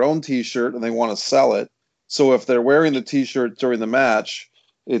wearing their own T-shirt and they want to sell it. So if they're wearing the T-shirt during the match,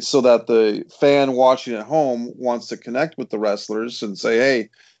 it's so that the fan watching at home wants to connect with the wrestlers and say, hey,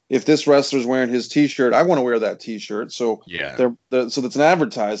 if this wrestler's wearing his T-shirt, I want to wear that T-shirt. So so that's an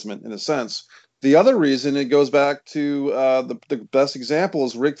advertisement in a sense. The other reason, it goes back to the best example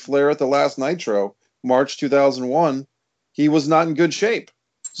is Ric Flair at the last Nitro, March 2001. He was not in good shape.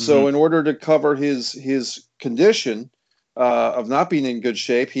 So in order to cover his condition of not being in good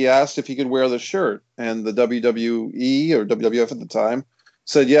shape, he asked if he could wear the shirt. And the WWE or WWF at the time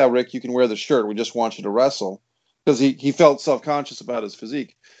said, yeah, Rick, you can wear the shirt. We just want you to wrestle. Because he felt self-conscious about his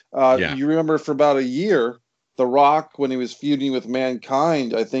physique. You remember for about a year, The Rock, when he was feuding with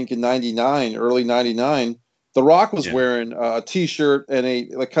Mankind, I think in 99, early 99, The Rock was wearing a T-shirt and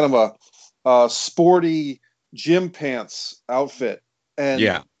a kind of a sporty gym pants outfit.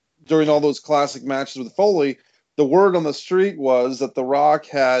 And during all those classic matches with Foley, the word on the street was that The Rock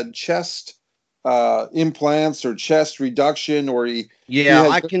had chest implants or chest reduction, or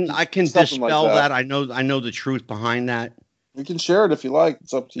I can dispel like that. I know the truth behind that. You can share it if you like.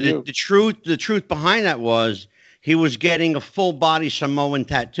 It's up to you. The truth behind that was he was getting a full body Samoan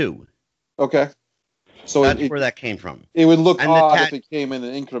tattoo. Okay. So that's where that came from. It would look odd if it came in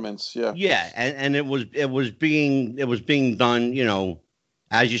increments. Yeah. Yeah, and it was being done,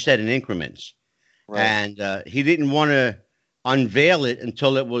 as you said, in increments. Right. And he didn't want to unveil it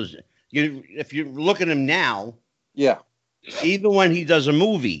until it was. If you look at him now, even when he does a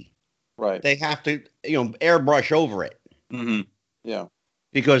movie, right, they have to airbrush over it. Mm-hmm. Yeah,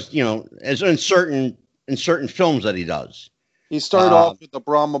 because as in certain films that he does. He started off with the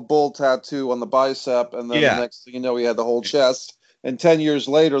Brahma Bull tattoo on the bicep, and then the next thing you know, he had the whole chest. And 10 years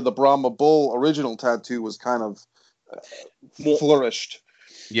later, the Brahma Bull original tattoo was kind of flourished.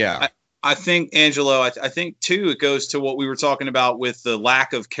 Yeah. I think, Angelo, I think, too, it goes to what we were talking about with the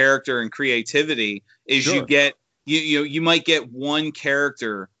lack of character and creativity is you get, you might get one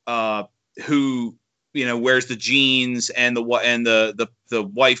character who, wears the jeans and the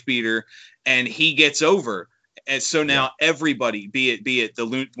wife beater, and he gets over. And so now everybody, be it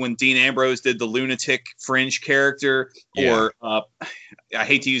when Dean Ambrose did the lunatic fringe character, or I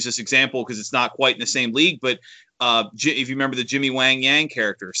hate to use this example because it's not quite in the same league, but if you remember the Jimmy Wang Yang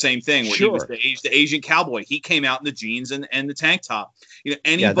character, same thing where he was the Asian cowboy. He came out in the jeans and the tank top.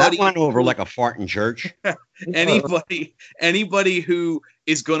 That went over like a fart in church. Anybody who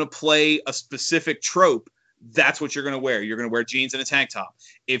is going to play a specific trope, that's what you're going to wear. You're going to wear jeans and a tank top.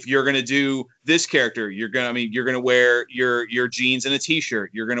 If you're going to do this character, you're going to wear your jeans and a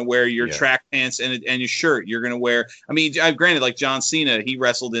t-shirt. You're going to wear your track pants and your shirt. You're going to wear, granted, like John Cena, he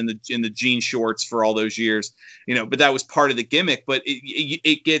wrestled in the jean shorts for all those years, but that was part of the gimmick. But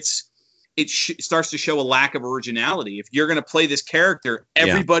it starts to show a lack of originality. If you're going to play this character,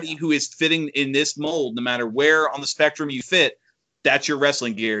 everybody who is fitting in this mold, no matter where on the spectrum you fit, that's your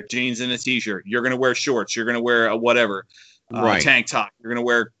wrestling gear, jeans and a t-shirt. You're going to wear shorts. You're going to wear a whatever, tank top. You're going to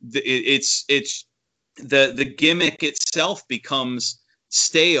wear it's the gimmick itself becomes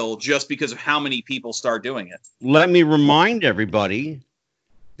stale just because of how many people start doing it. Let me remind everybody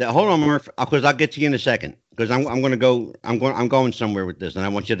that, hold on, Murph, because I'll get to you in a second, because I'm going somewhere with this, and I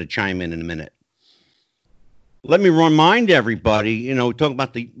want you to chime in a minute. Let me remind everybody, talk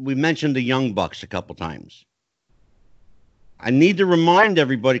about we mentioned the Young Bucks a couple times. I need to remind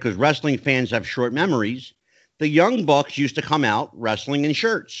everybody, because wrestling fans have short memories, the Young Bucks used to come out wrestling in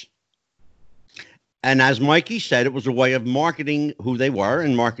shirts. And as Mikey said, it was a way of marketing who they were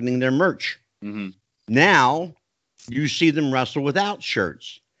and marketing their merch. Mm-hmm. Now you see them wrestle without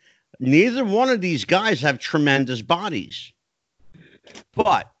shirts. Neither one of these guys have tremendous bodies.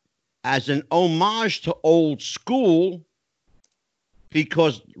 But as an homage to old school,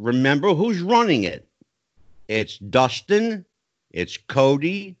 because remember who's running it. It's Dustin, it's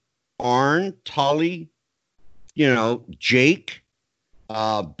Cody, Arn, Tully, Jake,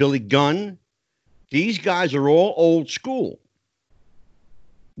 Billy Gunn. These guys are all old school.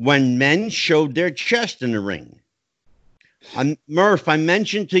 When men showed their chest in the ring. Murph, I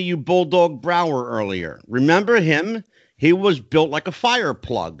mentioned to you Bulldog Brower earlier. Remember him? He was built like a fire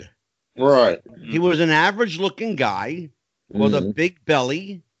plug. Right. He was an average-looking guy with a big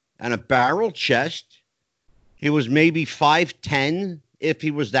belly and a barrel chest. He was maybe 5'10", if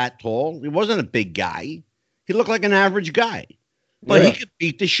he was that tall. He wasn't a big guy. He looked like an average guy. But he could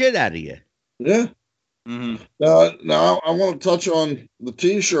beat the shit out of you. Yeah. Mm-hmm. Now, I want to touch on the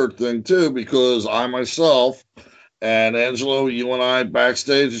T-shirt thing, too, because I myself and Angelo, you and I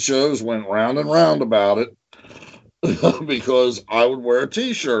backstage at shows went round and round about it because I would wear a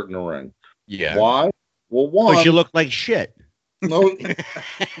T-shirt in the ring. Yeah. Why? Well, one. Because you look like shit. No,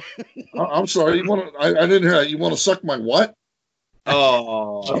 I'm sorry. You want to? I didn't hear that. You want to suck my what?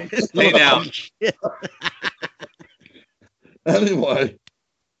 Oh, hey now. Anyway,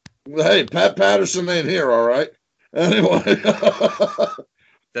 hey, Pat Patterson ain't here, all right? Anyway.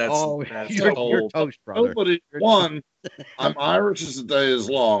 That's you're toast, brother. Nobody, one, I'm Irish as the day is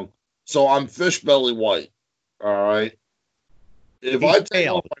long, so I'm fish belly white, all right? If I take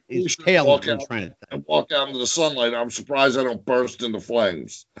off my t-shirt and walk out into the sunlight, I'm surprised I don't burst into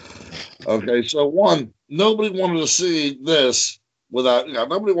flames. Okay, so one, nobody wanted to see this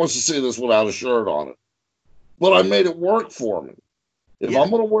nobody wants to see this without a shirt on it. But I made it work for me. If I'm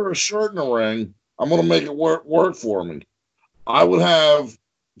going to wear a shirt in the ring, I'm going to make it work for me. I would have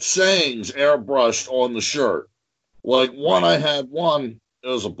sayings airbrushed on the shirt. Like I had one, it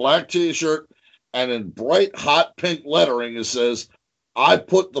was a black t-shirt, and in bright hot pink lettering it says, "I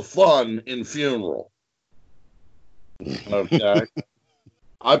put the fun in funeral." Okay.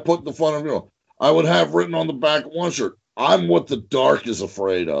 I put the fun in funeral. I would have written on the back of one shirt, "I'm what the dark is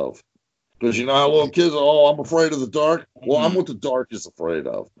afraid of." Because you know how little kids are, I'm afraid of the dark. Well, I'm what the dark is afraid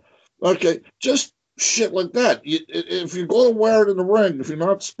of. Okay, just shit like that. If you're going to wear it in the ring, if you're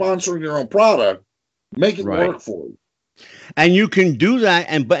not sponsoring your own product, make it work for you. And you can do that.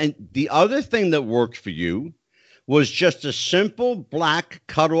 And the other thing that worked for you was just a simple black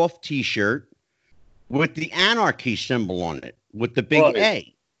cutoff T-shirt with the anarchy symbol on it, with the big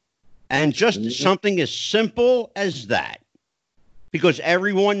A. And just something as simple as that. Because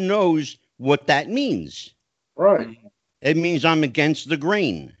everyone knows what that means. Right. It means I'm against the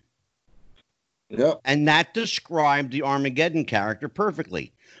grain. Yep. And that described the Armageddon character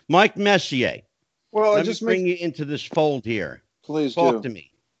perfectly. Mike Messier. Well, let me bring you into this fold here. Please talk to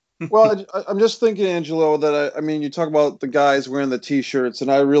me. Well, I'm just thinking, Angelo, that I mean, you talk about the guys wearing the T-shirts, and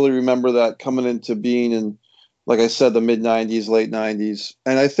I really remember that coming into being in, like I said, the mid-'90s, late '90s.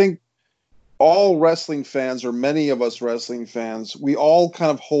 And I think all wrestling fans, or many of us wrestling fans, we all kind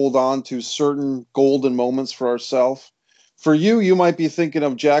of hold on to certain golden moments for ourselves. For you might be thinking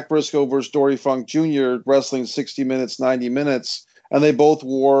of Jack Briscoe versus Dory Funk Jr. wrestling 60 minutes, 90 minutes, and they both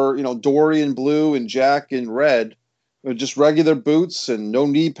wore, Dory in blue and Jack in red, just regular boots and no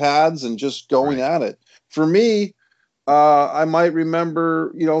knee pads and just going at it. For me, I might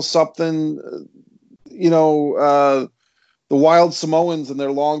remember, something, the Wild Samoans in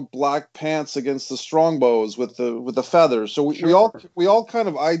their long black pants against the Strongbows with the feathers. So we all kind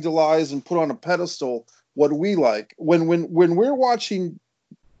of idolize and put on a pedestal what we like. When we're watching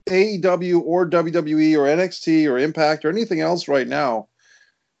AEW or WWE or NXT or Impact or anything else right now,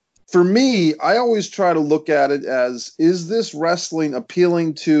 for me, I always try to look at it as, is this wrestling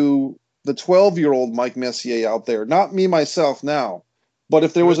appealing to the 12-year-old Mike Messier out there? Not me, myself now. But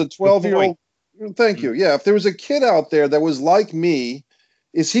if there was a 12-year-old... Thank you. Yeah, if there was a kid out there that was like me,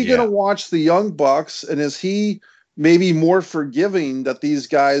 is he going to watch the Young Bucks, and is he maybe more forgiving that these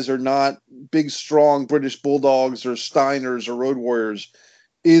guys are not big, strong British Bulldogs or Steiners or Road Warriors?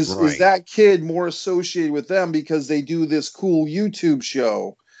 Is that kid more associated with them because they do this cool YouTube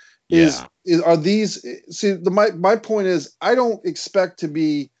show? Are these... See, my point is, I don't expect to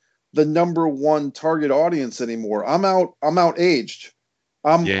be the number one target audience anymore. I'm out aged.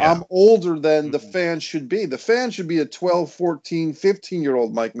 I'm older than the fan should be. The fan should be a 12, 14,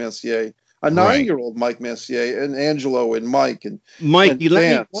 15-year-old Mike Messier, a 9-year-old Mike Messier, and Angelo and Mike and Mikey,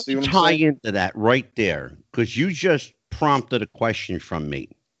 let me tie into that right there, because you just prompted a question from me.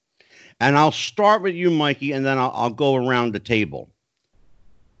 And I'll start with you, Mikey, and then I'll go around the table.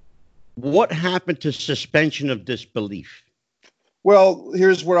 What happened to suspension of disbelief? Well,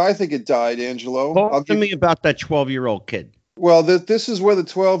 here's where I think it died, Angelo. Talk to me about that 12-year-old kid. Well, this is where the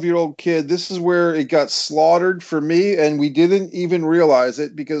 12-year-old kid, this is where it got slaughtered for me, and we didn't even realize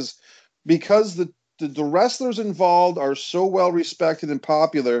it because the wrestlers involved are so well respected and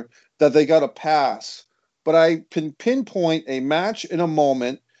popular that they got a pass. But I can pinpoint a match in a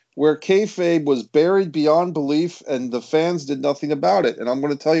moment where kayfabe was buried beyond belief and the fans did nothing about it. And I'm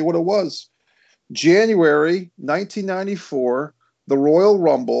going to tell you what it was. January 1994, the Royal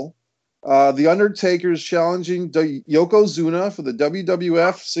Rumble, The Undertaker's challenging Yokozuna for the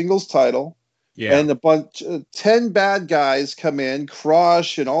WWF singles title. Yeah. And a bunch, 10 bad guys come in,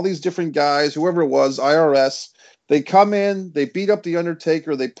 Crush and all these different guys, whoever it was, IRS. They come in, they beat up The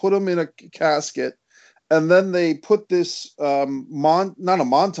Undertaker, they put him in a casket. And then they put this, not a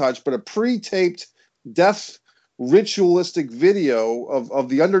montage, but a pre-taped death ritualistic video of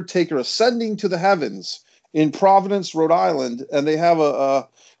The Undertaker ascending to the heavens in Providence, Rhode Island. And they have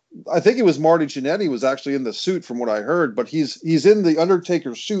I think it was Marty Jannetty was actually in the suit from what I heard, but he's in the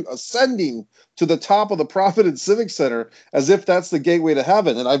Undertaker suit ascending to the top of the Providence Civic Center as if that's the gateway to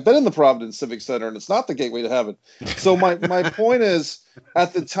heaven. And I've been in the Providence Civic Center and it's not the gateway to heaven. So my point is,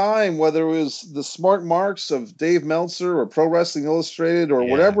 at the time, whether it was the smart marks of Dave Meltzer or Pro Wrestling Illustrated or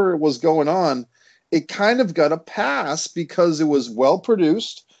whatever was going on, it kind of got a pass because it was well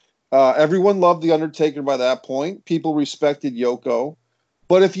produced. Everyone loved The Undertaker by that point. People respected Yoko.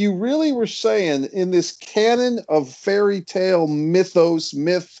 But if you really were saying in this canon of fairy tale myth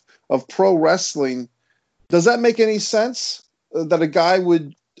of pro wrestling, does that make any sense that a guy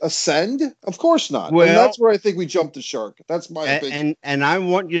would ascend? Of course not. Well, and that's where I think we jumped the shark. That's my opinion. And I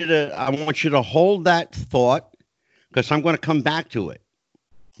want you to hold that thought because I'm going to come back to it.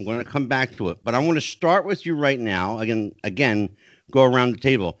 But I want to start with you right now. Again, go around the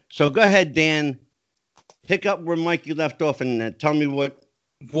table. So go ahead, Dan. Pick up where Mikey left off and tell me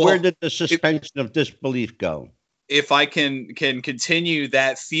where did the suspension of disbelief go? If I can continue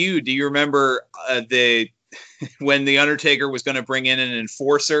that feud, do you remember when The Undertaker was going to bring in an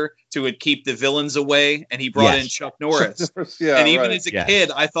enforcer to keep the villains away, and he brought in Chuck Norris? And even as a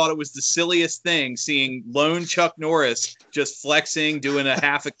kid, I thought it was the silliest thing seeing lone Chuck Norris just flexing, doing a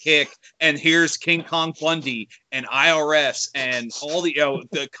half a kick, and here's King Kong Bundy and IRS and all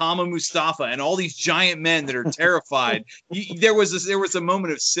the Kama Mustafa and all these giant men that are terrified. There was a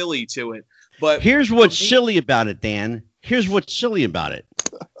moment of silly to it. But here's what's silly about it, Dan. Here's what's silly about it.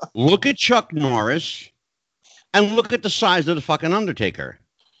 Look at Chuck Norris and look at the size of the fucking Undertaker.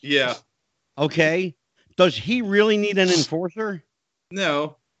 Yeah. Okay. Does he really need an enforcer?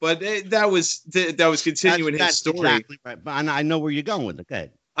 No, but that was continuing his story. Exactly right. But I know where you're going with it. Go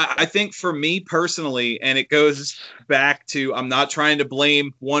ahead. I think for me personally, and it goes back to, I'm not trying to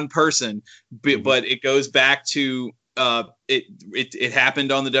blame one person, but it goes back to it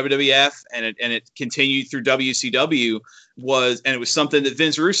happened on the WWF and it continued through WCW and it was something that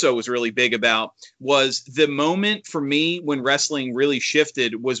Vince Russo was really big about. Was the moment for me when wrestling really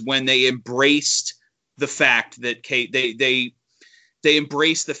shifted was when they embraced the fact that they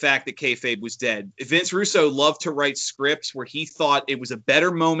embraced the fact that kayfabe was dead. Vince Russo loved to write scripts where he thought it was a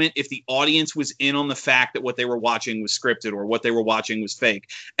better moment if the audience was in on the fact that what they were watching was scripted or what they were watching was fake.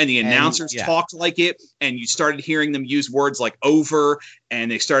 And the announcers talked like it, and you started hearing them use words like over,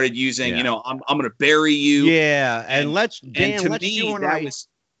 and they started using, I'm going to bury you. Yeah, and let's you and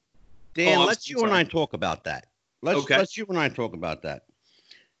I talk about that. Let's you and I talk about that.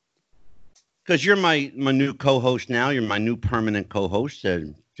 Because you're my new co-host now. You're my new permanent co-host.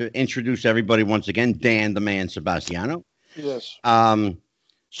 To introduce everybody once again, Dan the Man Sebastiano. Yes.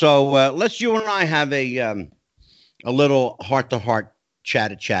 So let's you and I have a little heart-to-heart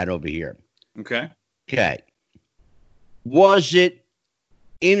chat over here. Okay. Was it,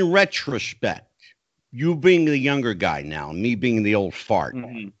 in retrospect, you being the younger guy now, me being the old fart,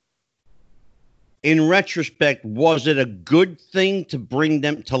 in retrospect, was it a good thing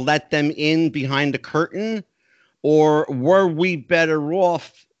to let them in behind the curtain, or were we better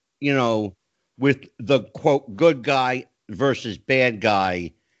off, with the quote good guy versus bad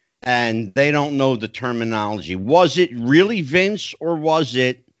guy, and they don't know the terminology? Was it really Vince, or was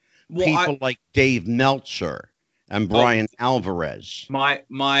it people like Dave Meltzer and Brian Alvarez? My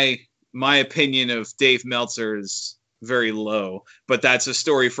opinion of Dave Meltzer is very low. But that's a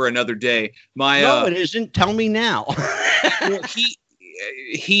story for another day. No, it isn't. Tell me now. Well,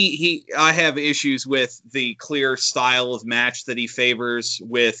 I have issues with the clear style of match that he favors,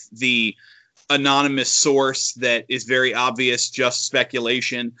 with the anonymous source that is very obvious, just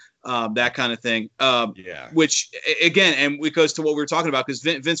speculation, that kind of thing. Which, again, and it goes to what we were talking about, because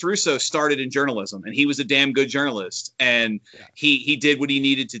Vince Russo started in journalism, and he was a damn good journalist, and he did what he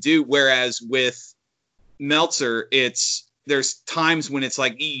needed to do. Whereas with Meltzer, there's times when it's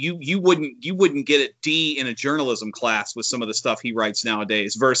like you wouldn't get a D in a journalism class with some of the stuff he writes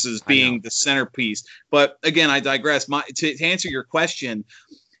nowadays versus being the centerpiece. But again, I digress. To answer your question,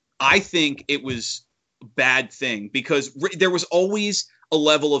 I think it was a bad thing because there was always a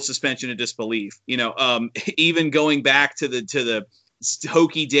level of suspension of disbelief. Even going back to the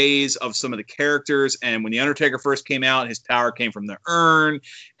hokey days of some of the characters, and when the Undertaker first came out, his power came from the urn,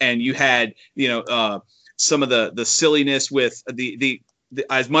 and you had some of the silliness with the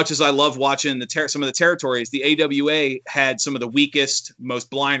as much as I love watching some of the territories, the AWA had some of the weakest, most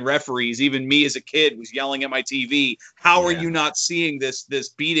blind referees. Even me as a kid was yelling at my TV, how are you not seeing this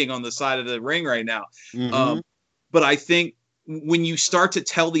beating on the side of the ring right now? Mm-hmm. But I think when you start to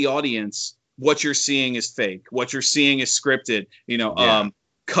tell the audience what you're seeing is fake, what you're seeing is scripted,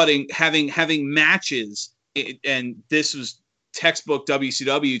 having matches, and this was textbook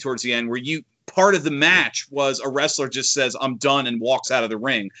WCW towards the end, where part of the match was a wrestler just says, I'm done, and walks out of the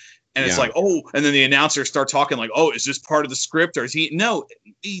ring. And it's like, oh, and then the announcers start talking like, oh, is this part of the script? Or is he? No,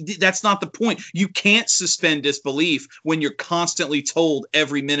 that's not the point. You can't suspend disbelief when you're constantly told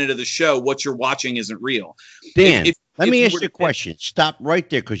every minute of the show what you're watching isn't real. Dan, let me ask you a question. Stop right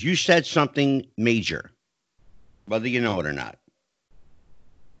there, because you said something major, whether you know it or not.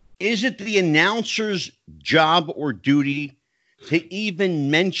 Is it the announcer's job or duty to even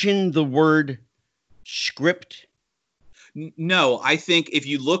mention the word script? No, I think if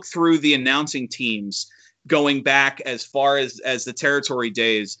you look through the announcing teams going back as far as the territory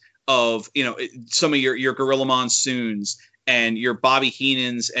days of, some of your Gorilla Monsoons and your Bobby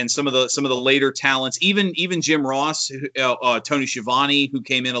Heenans and some of the later talents, even Jim Ross, Tony Schiavone, who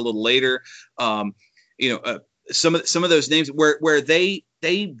came in a little later, some of those names where they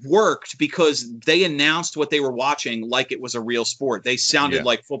worked because they announced what they were watching like it was a real sport. They sounded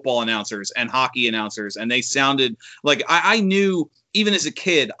like football announcers and hockey announcers, and they sounded like I knew, even as a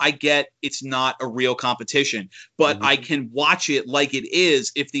kid, I get it's not a real competition, but I can watch it like it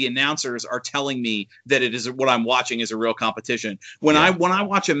is if the announcers are telling me that it is what I'm watching is a real competition. When I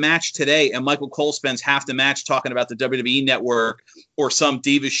watch a match today and Michael Cole spends half the match talking about the WWE Network or some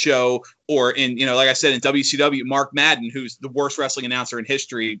Divas show, or in, like I said, in WCW, Mark Madden, who's the worst wrestling announcer in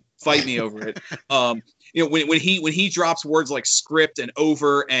history, fight me over it. When he drops words like script and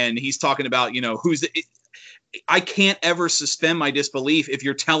over, and he's talking about, I can't ever suspend my disbelief if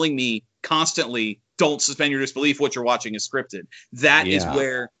you're telling me constantly, don't suspend your disbelief, what you're watching is scripted. That is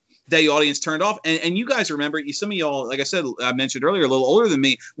where the audience turned off. And you guys remember, some of y'all, like I said, I mentioned earlier, a little older than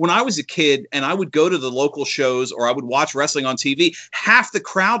me, when I was a kid and I would go to the local shows or I would watch wrestling on TV, half the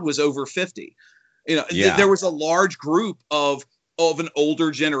crowd was over 50. There was a large group of an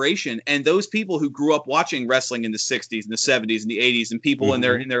older generation, and those people who grew up watching wrestling in the 60s and the 70s and the 80s, and people in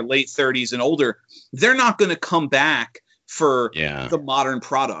their late 30s and older, they're not going to come back for the modern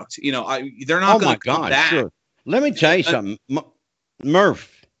product. They're not going to come back. Sure. Let me tell you something,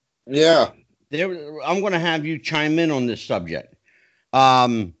 Murph. Yeah, I'm going to have you chime in on this subject.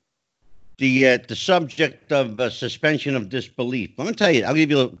 The subject of suspension of disbelief. Let me tell you. I'll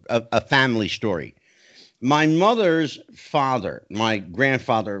give you a family story. My mother's father, my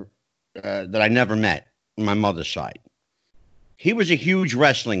grandfather, that I never met on my mother's side, he was a huge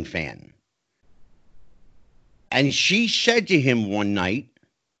wrestling fan. And she said to him one night,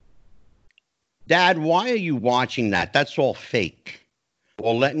 Dad, why are you watching that? That's all fake.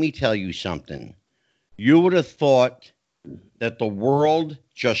 Well, let me tell you something. You would have thought that the world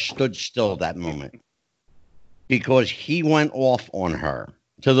just stood still that moment, because he went off on her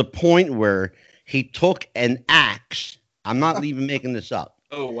to the point where he took an axe. I'm not even making this up.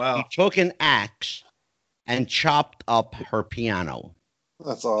 Oh, wow. He took an axe and chopped up her piano.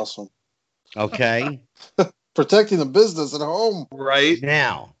 That's awesome. Okay? Protecting the business at home. Right.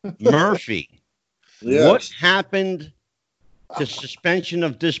 Now, Murphy, what happened to suspension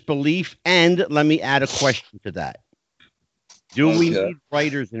of disbelief? And let me add a question to that. Do we need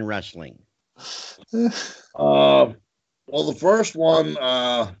writers in wrestling? Well, the first one...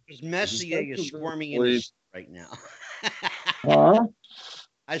 Because Messier is squirming in his right now. Huh?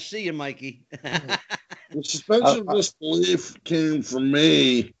 I see you, Mikey. The suspension of disbelief came from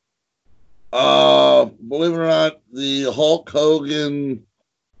me Believe it or not, the Hulk Hogan,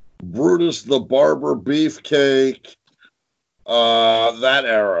 Brutus the Barber Beefcake, that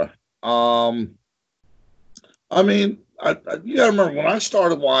era. I mean, you gotta remember when I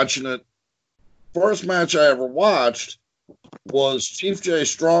started watching it, first match I ever watched was Chief Jay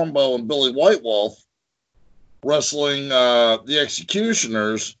Strongbow and Billy White Wolf wrestling the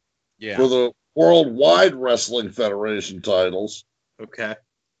Executioners for the Worldwide Wrestling Federation titles. Okay.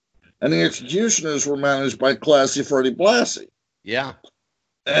 And the Executioners were managed by Classy Freddie Blassie. Yeah.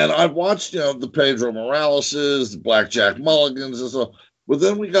 And I've watched, the Pedro Moraleses, the Blackjack Mulligans and stuff. But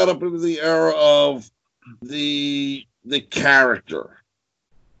then we got up into the era of the character.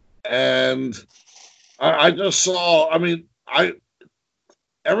 And I just saw,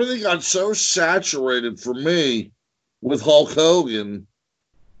 everything got so saturated for me with Hulk Hogan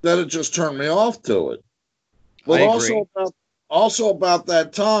that it just turned me off to it. But also about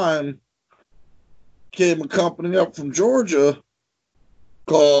that time came a company up from Georgia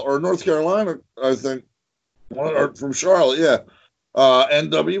or North Carolina, I think, or from Charlotte, yeah.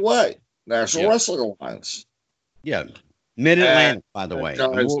 NWA, National Wrestling Alliance. Yeah. Mid-Atlantic, by the way.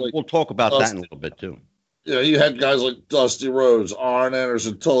 We'll talk about that in a little bit, too. Yeah, you had guys like Dusty Rhodes, Arn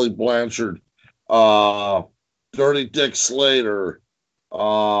Anderson, Tully Blanchard, Dirty Dick Slater,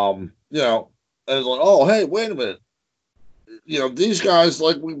 and it's like, oh, hey, wait a minute. These guys,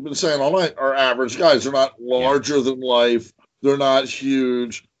 like we've been saying all night, are average guys. They're not larger than life. They're not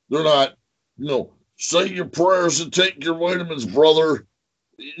huge. They're not, say your prayers and take your vitamins, brother.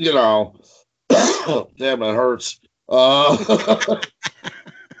 Damn, that hurts.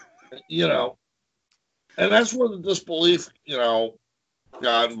 And that's where the disbelief,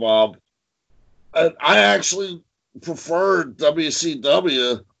 got involved. I actually preferred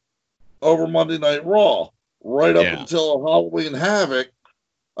WCW over Monday Night Raw right up until Halloween Havoc.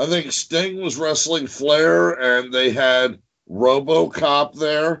 I think Sting was wrestling Flair, and they had RoboCop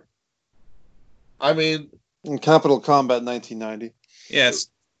there. In Capital Combat 1990. Yes.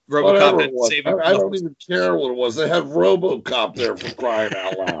 RoboCop had I don't even care what it was. They had RoboCop there, for crying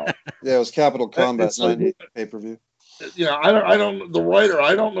out loud. Yeah, it was Capital Combat 90 pay-per-view. I don't. The writer,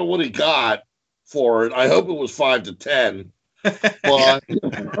 I don't know what he got for it. I hope it was 5 to 10. But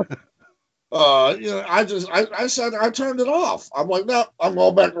I said I turned it off. I'm like, no, I'm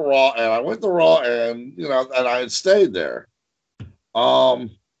going back to Raw, and I went to Raw, and and I had stayed there. Now,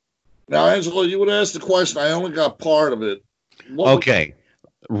 Angelo, you would ask the question. I only got part of it. Okay.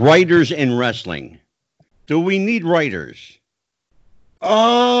 Writers in wrestling. Do we need writers?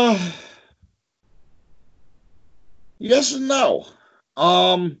 Yes and no.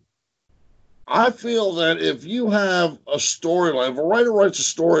 I feel that if you have a storyline, if a writer writes a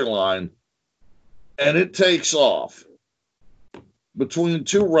storyline and it takes off between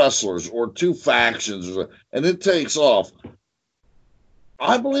two wrestlers or two factions, and it takes off,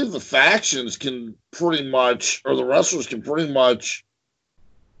 I believe the factions can pretty much, or the wrestlers can pretty much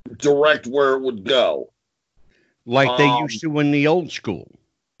direct where it would go. Like they used to in the old school.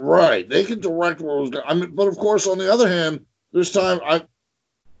 Right. They can direct where it was going. But of course, on the other hand, this time I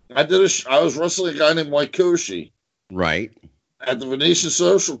was wrestling a guy named Waikushi. Right. At the Venetian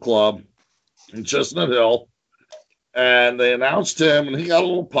Social Club in Chestnut Hill. And they announced him, and he got a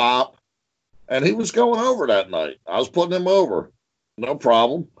little pop. And he was going over that night. I was putting him over. No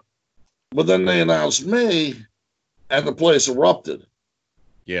problem. But then they announced me, and the place erupted.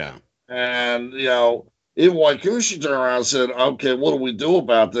 Yeah. And, even Waikushi turned around and said, okay, what do we do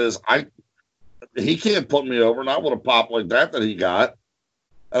about this? He can't put me over, not with a pop like that he got.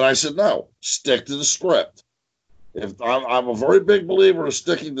 And I said, no, stick to the script. If I'm a very big believer of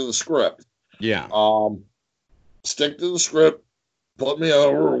sticking to the script. Yeah. Stick to the script, put me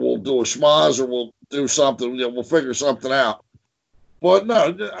over, or we'll do a schmoz, or we'll do something. We'll figure something out. But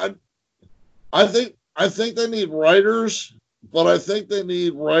no, I think they need writers, but I think they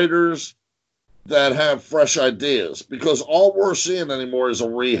need writers that have fresh ideas, because all we're seeing anymore is a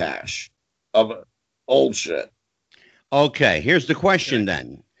rehash of old shit. Okay, here's the question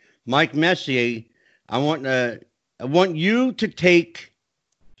then. Mike Messier, I want you to take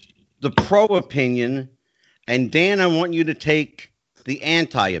the pro opinion, and Dan, I want you to take the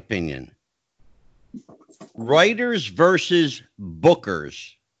anti opinion. Writers versus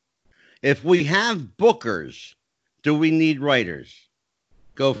bookers. If we have bookers, do we need writers?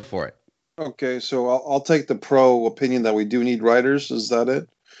 Go for it. Okay, so I'll take the pro opinion that we do need writers. Is that it?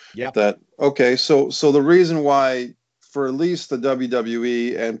 Yeah. Okay, so the reason why, for at least the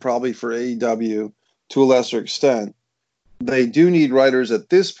WWE and probably for AEW to a lesser extent, they do need writers at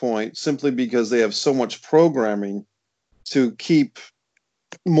this point, simply because they have so much programming to keep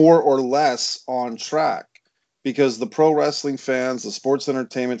more or less on track, because the pro wrestling fans, the sports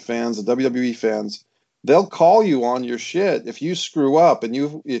entertainment fans, the WWE fans, they'll call you on your shit if you screw up. And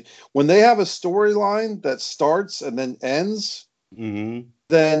when they have a storyline that starts and then ends,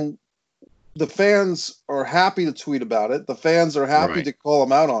 then the fans are happy to tweet about it. The fans are happy to call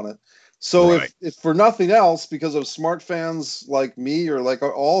them out on it. So if for nothing else, because of smart fans like me or like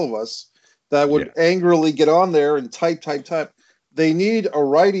all of us that would angrily get on there and type, they need a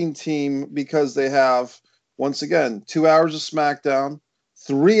writing team, because they have, once again, 2 hours of SmackDown,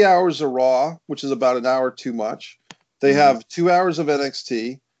 3 hours of Raw, which is about an hour too much. They have 2 hours of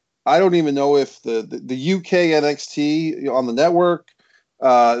NXT. I don't even know if the UK NXT on the network,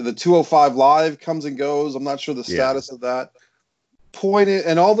 the 205 Live comes and goes. I'm not sure the status of that.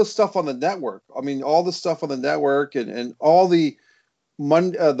 And all the stuff on the network. I mean, all the stuff on the network and all the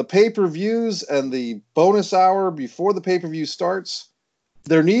pay-per-views and the bonus hour before the pay-per-view starts.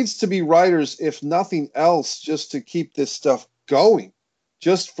 There needs to be writers, if nothing else, just to keep this stuff going,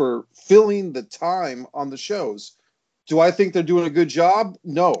 just for filling the time on the shows. Do I think they're doing a good job?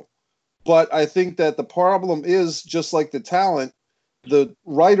 No. But I think that the problem is, just like the talent, the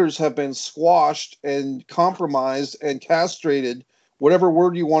writers have been squashed and compromised and castrated, whatever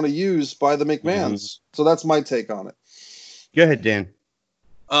word you want to use, by the McMahons. So that's my take on it. Go ahead, Dan.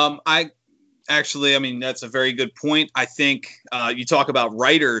 I mean, that's a very good point. I think you talk about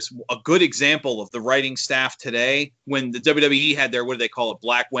writers. A good example of the writing staff today, when the WWE had their, what do they call it,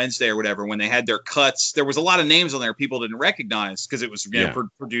 Black Wednesday or whatever, when they had their cuts, there was a lot of names on there people didn't recognize, because it was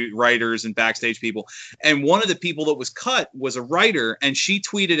writers and backstage people. And one of the people that was cut was a writer, and she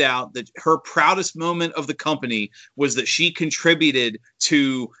tweeted out that her proudest moment of the company was that she contributed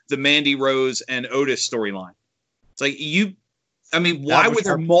to the Mandy Rose and Otis storyline. It's like, why would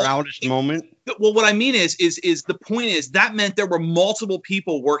there proudest moment? Well, what I mean is the point is that meant there were multiple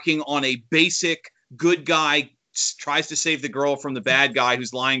people working on a basic good guy tries to save the girl from the bad guy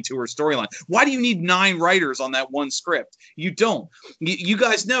who's lying to her storyline. Why do you need 9 writers on that one script? You don't. You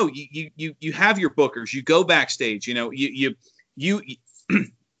guys know you have your bookers. You go backstage. You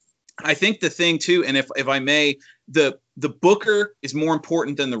I think the thing too, and if I may, the booker is more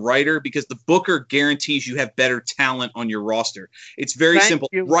important than the writer, because the booker guarantees you have better talent on your roster. It's very simple.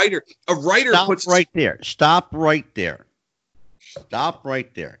 A writer Stop right there. Stop right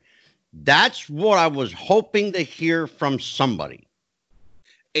there. That's what I was hoping to hear from somebody.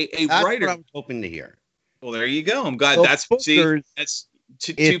 A That's writer. what I was hoping to hear. Well, there you go. I'm glad. So That's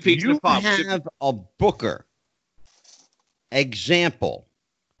two peaks in a pop. If you have a booker, example,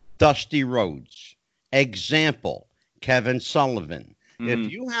 Dusty Rhodes, example, Kevin Sullivan.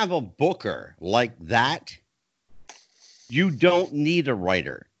 If you have a booker like that, you don't need a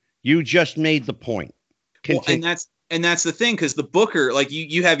writer. You just made the point. Well, and that's the thing, because the booker, like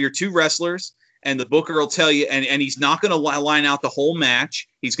you have your 2 wrestlers, and the booker will tell you, and he's not going to line out the whole match.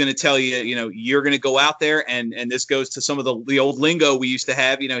 He's going to tell you, you're going to go out there, and this goes to some of the old lingo we used to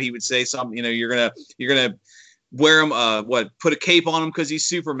have. He would say something, you're gonna wear him, put a cape on him because he's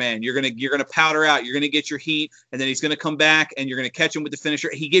Superman. You're gonna powder out. You're gonna get your heat, and then he's gonna come back, and you're gonna catch him with the finisher.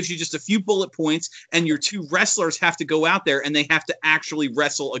 He gives you just a few bullet points, and your 2 wrestlers have to go out there and they have to actually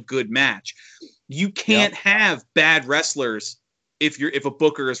wrestle a good match. You can't have bad wrestlers if a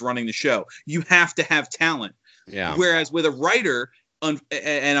booker is running the show. You have to have talent. Yeah. Whereas with a writer, and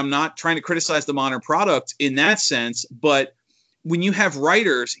I'm not trying to criticize the modern product in that sense, but when you have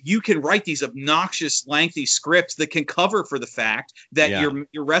writers, you can write these obnoxious, lengthy scripts that can cover for the fact that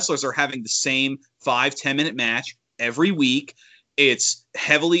your wrestlers are having the same 5-10 minute match every week. It's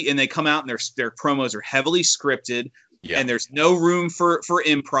heavily, and they come out and their promos are heavily scripted, and there's no room for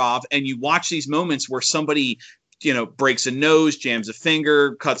improv. And you watch these moments where somebody, breaks a nose, jams a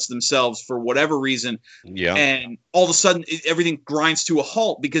finger, cuts themselves for whatever reason. Yeah. And all of a sudden everything grinds to a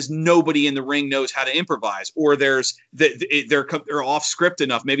halt because nobody in the ring knows how to improvise, or they're off script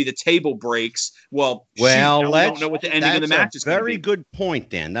enough. Maybe the table breaks. We don't know what the ending of the match is. Very good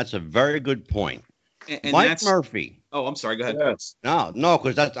point, Dan. That's a very good point. And Mike Murphy. Oh, I'm sorry. Go ahead. Yes. No,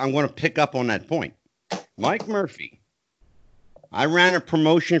 because I'm going to pick up on that point. Mike Murphy. I ran a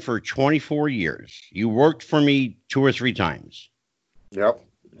promotion for 24 years. You worked for me 2 or 3 times. Yep.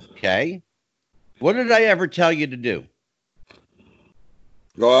 Okay. What did I ever tell you to do?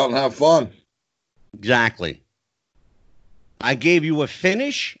 Go out and have fun. Exactly. I gave you a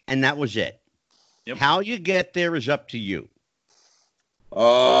finish, and that was it. Yep. How you get there is up to you.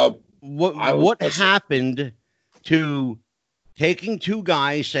 What happened to taking 2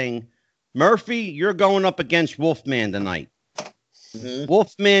 guys saying, Murphy, you're going up against Wolfman tonight.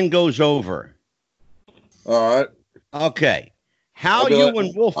 Wolfman goes over. All right. Okay. How be you like,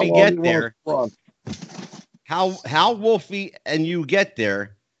 and how Wolfie long get do you want there, to run? how Wolfie and you get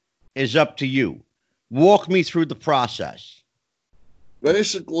there is up to you. Walk me through the process.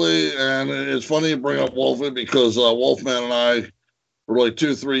 Basically, and it's funny you bring up Wolfie because Wolfman and I, for like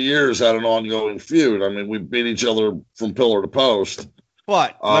 2-3 years, had an ongoing feud. I mean, we beat each other from pillar to post.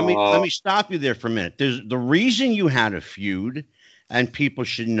 But let me stop you there for a minute. There's the reason you had a feud, and people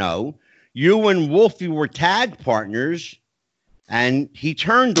should know. You and Wolfie were tag partners, and he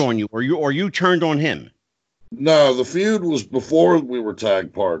turned on you, or you turned on him. No, the feud was before we were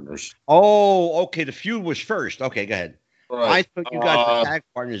tag partners. Oh, okay. The feud was first. Okay, go ahead. Right. I thought you guys were tag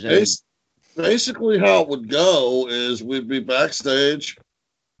partners. And Basically, how it would go is we'd be backstage.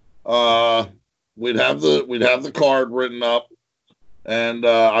 We'd have the card written up, and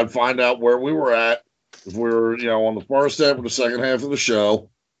I'd find out where we were at. If we were, on the first half or the second half of the show.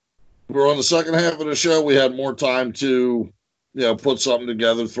 If we were on the second half of the show, we had more time to, put something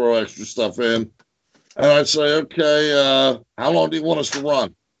together, throw extra stuff in. And I'd say, okay, how long do you want us to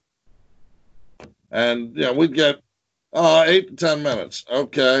run? And, we'd get 8 to 10 minutes.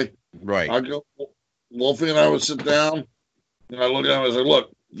 Okay. right. I'd go, Wolfie and I would sit down, and I look at him and say,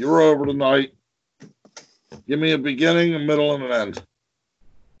 look, you're over tonight. Give me a beginning, a middle, and an end.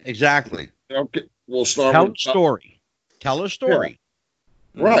 Exactly. Okay, we'll start Tell with a story. Tell a story.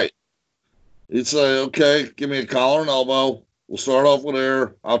 Yeah. Right. He'd say, okay, give me a collar and elbow. We'll start off with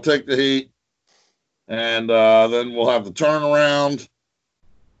air. I'll take the heat. And then we'll have the turnaround.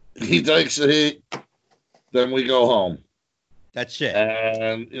 He takes the heat. Then we go home. That's it.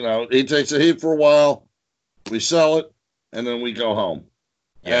 And, he takes the heat for a while. We sell it. And then we go home.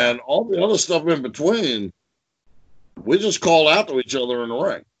 Yeah. And all the other stuff in between, we just called out to each other in the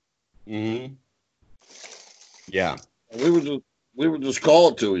ring. Mm-hmm. Yeah. We would just call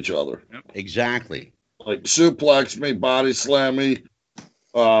it to each other. Exactly. Like suplex me, body slam me,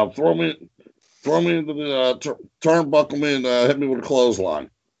 throw me into the turnbuckle me, and hit me with a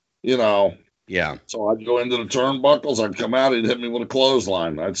clothesline. Yeah. So I'd go into the turnbuckles, I'd come out, he'd hit me with a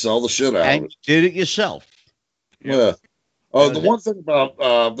clothesline. I'd sell the shit out And of it. you did it yourself. Yeah. The one thing about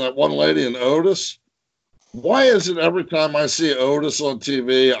that one lady in Otis, why is it every time I see Otis on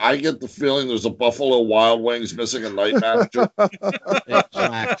TV, I get the feeling there's a Buffalo Wild Wings missing a night manager?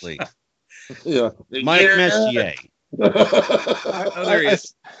 Exactly. Yeah. Mike Messier.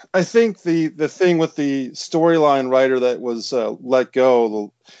 I think the thing with the storyline writer that was let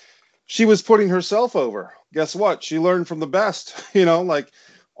go, she was putting herself over. Guess what? She learned from the best,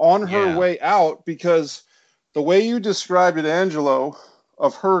 on her way out, because the way you described it, Angelo,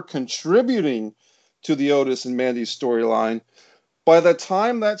 of her contributing to the Otis and Mandy storyline, by the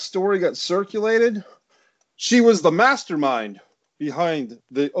time that story got circulated, she was the mastermind behind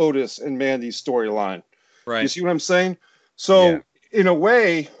the Otis and Mandy storyline. Right. You see what I'm saying? So in a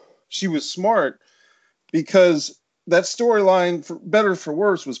way, she was smart, because that storyline, for better for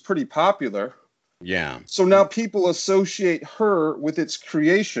worse, was pretty popular. Yeah. So now people associate her with its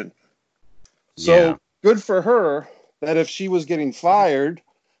creation. So good for her that if she was getting fired,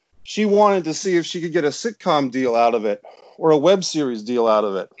 she wanted to see if she could get a sitcom deal out of it or a web series deal out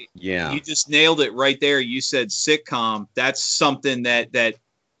of it. Yeah. You just nailed it right there. You said sitcom. That's something that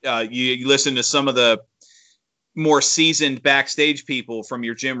you listen to some of the more seasoned backstage people from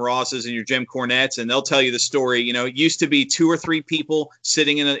your Jim Rosses and your Jim Cornettes, and they'll tell you the story. It used to be 2 or 3 people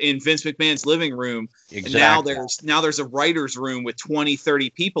sitting in Vince McMahon's living room. Exactly. And now there's a writer's room with 20, 30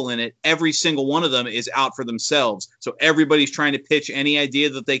 people in it. Every single one of them is out for themselves. So everybody's trying to pitch any idea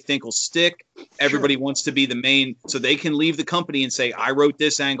that they think will stick. Everybody wants to be the main, so they can leave the company and say, I wrote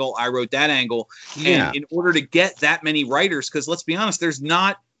this angle, I wrote that angle. Yeah. And in order to get that many writers, because let's be honest, there's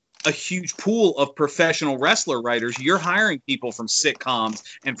not a huge pool of professional wrestler writers. You're hiring people from sitcoms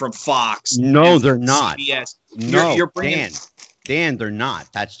and from Fox. No, they're not. CBS. No, you're bringing... Dan, they're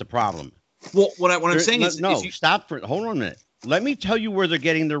not. That's the problem. Well, what I'm saying is... Hold on a minute. Let me tell you where they're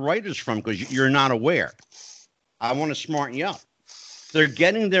getting their writers from, because you're not aware. I want to smarten you up. They're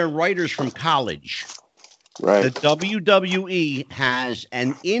getting their writers from college. Right. The WWE has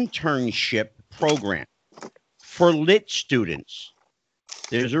an internship program for lit students.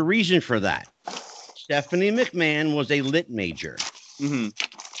 There's a reason for that. Stephanie McMahon was a lit major. Mm-hmm.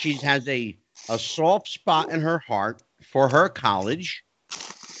 She has a soft spot in her heart for her college.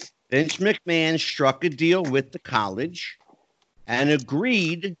 Vince McMahon struck a deal with the college and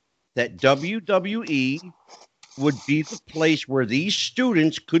agreed that WWE would be the place where these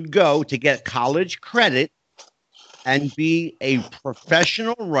students could go to get college credit and be a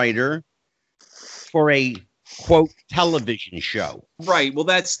professional writer for a quote television show. Right. Well,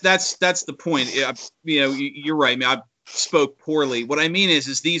 that's the point. You're right. I mean, spoke poorly. What I mean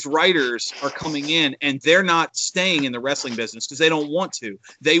is these writers are coming in and they're not staying in the wrestling business because they don't want to.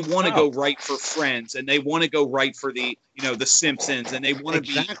 They want to go write for Friends, and they want to go write for the Simpsons, and they want to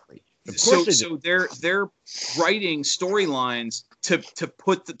be. Of course So they're writing storylines to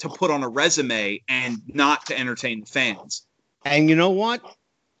put on a resume and not to entertain the fans. And you know what?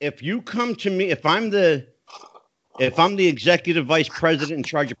 If you come to me, if I'm the executive vice president in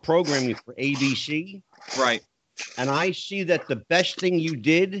charge of programming for ABC, right, and I see that the best thing you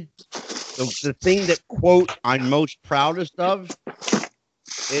did, the thing that, quote, I'm most proudest of,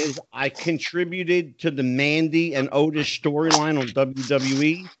 is I contributed to the Mandy and Otis storyline on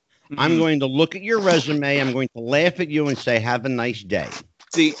WWE. Mm-hmm. I'm going to look at your resume. I'm going to laugh at you and say, have a nice day.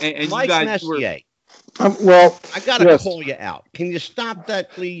 See, and Mike you guys Messier. Well, I got to call you out. Can you stop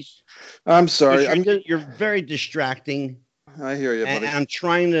that, please? I'm sorry. You're very distracting. I hear you, buddy. And I'm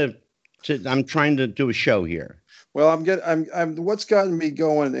trying to do a show here. Well, I'm what's gotten me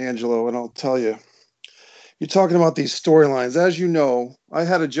going, Angelo, and I'll tell you. You're talking about these storylines. As you know, I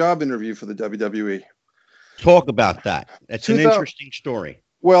had a job interview for the WWE. Talk about that. That's an interesting story.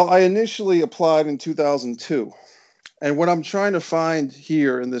 Well, I initially applied in 2002. And what I'm trying to find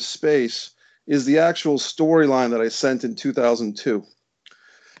here in this space is the actual storyline that I sent in 2002.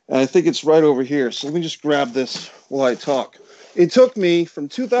 And I think it's right over here. So let me just grab this while I talk. It took me from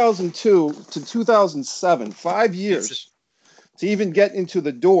 2002 to 2007, 5 years, to even get into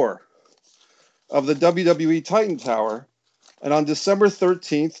the door of the WWE Titan Tower. And on December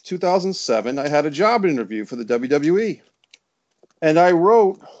 13th, 2007, I had a job interview for the WWE. And I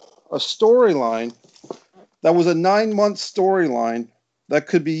wrote a storyline that was a 9-month storyline that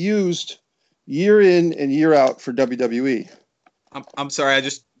could be used year in and year out for WWE. I'm sorry, I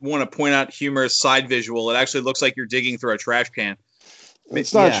just want to point out humorous side visual. It actually looks like you're digging through a trash can.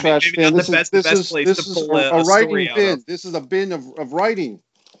 It's not a trash can. This is a writing bin. This is a bin of writing.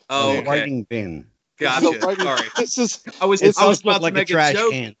 Oh, okay. Writing bin. Gotcha. Sorry. I was about to make a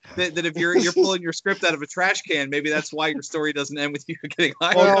joke that if you're pulling your script out of a trash can, maybe that's why your story doesn't end with you getting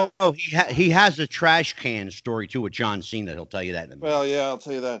hired. Well, no, he has a trash can story too with John Cena. He'll tell you that in a minute. Well, yeah, I'll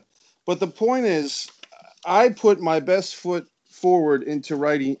tell you that. But the point is, I put my best foot forward into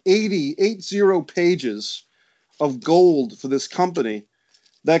writing 80 pages of gold for this company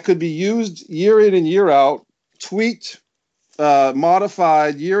that could be used year in and year out, tweaked,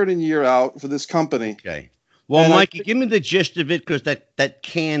 modified year in and year out for this company. Okay. Well, and Mikey, give me the gist of it, because that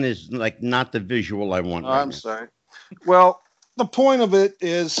can is like not the visual I want. I'm sorry. Well, the point of it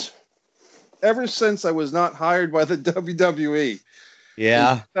is, ever since I was not hired by the WWE,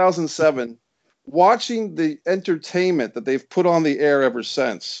 in 2007, watching the entertainment that they've put on the air ever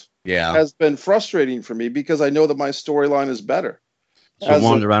since, has been frustrating for me, because I know that my storyline is better. So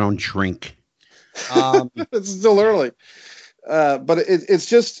wonder I don't drink. It's still early. But it's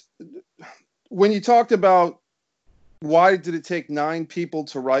just, when you talked about why did it take 9 people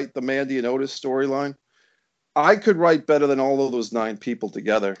to write the Mandy and Otis storyline, I could write better than all of those 9 people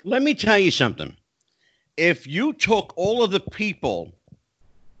together. Let me tell you something. If you took all of the people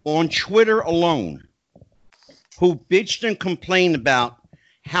on Twitter alone who bitched and complained about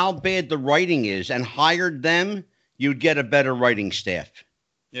how bad the writing is and hired them, you'd get a better writing staff.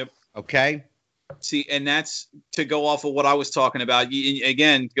 Yep. Okay? See, and that's to go off of what I was talking about.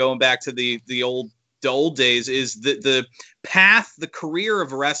 Again, going back to the old days, is the path, the career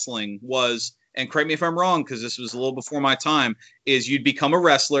of wrestling was, and correct me if I'm wrong, because this was a little before my time, is you'd become a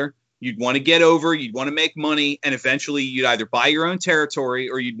wrestler, you'd want to get over, you'd want to make money, and eventually you'd either buy your own territory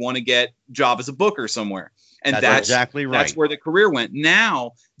or you'd want to get a job as a booker somewhere. And that's exactly right. That's where the career went.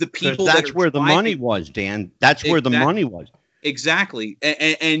 Now, the people that's where the money was, Dan. That's where the money was. Exactly.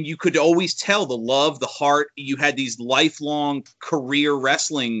 And you could always tell the love, the heart. You had these lifelong career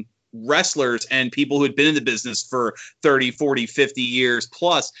wrestlers and people who had been in the business for 30, 40, 50 years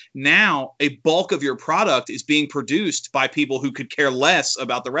plus. Now, a bulk of your product is being produced by people who could care less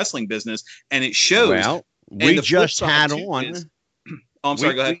about the wrestling business, and it shows. Well, we just had on. I'm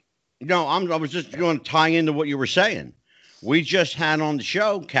sorry, go ahead. No, I was just going to tie into what you were saying. We just had on the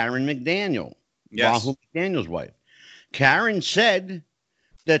show Karen McDaniel, Wahoo McDaniel's wife. Karen said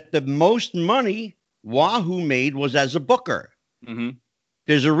that the most money Wahoo made was as a booker. Mm-hmm.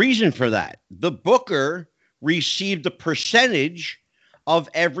 There's a reason for that. The booker received a percentage of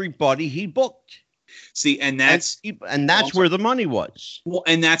everybody he booked. See, and that's where the money was. Well,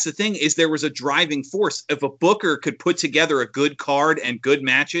 and that's the thing, is there was a driving force. If a booker could put together a good card and good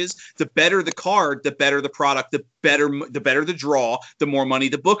matches, the better the card, the better the product, the better the draw, the more money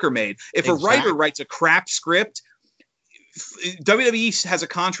the booker made. If a writer writes a crap script, WWE has a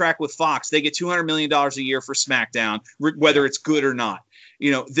contract with Fox. They get $200 million a year for SmackDown, whether it's good or not.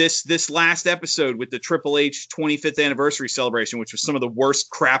 You know, this last episode with the Triple H 25th anniversary celebration, which was some of the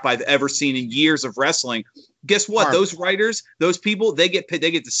worst crap I've ever seen in years of wrestling. Guess what? Those writers, those people, they get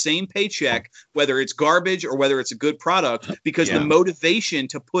the same paycheck, whether it's garbage or whether it's a good product, because the motivation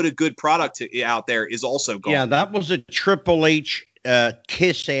to put a good product out there is also gone. Yeah, that was a Triple H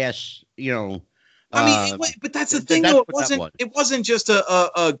kiss ass, you know. I mean, but that's the thing, though. It wasn't just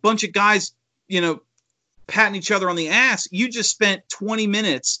a bunch of guys, you know, patting each other on the ass. You just spent 20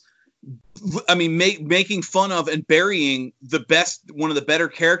 minutes, I mean, making fun of and burying one of the better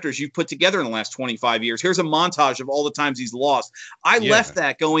characters you've put together in the last 25 years. Here's a montage of all the times he's lost. I left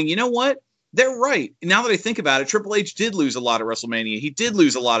that going, you know what? They're right. Now that I think about it, Triple H did lose a lot at WrestleMania. He did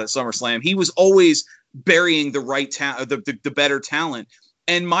lose a lot at SummerSlam. He was always burying the right talent, the better talent.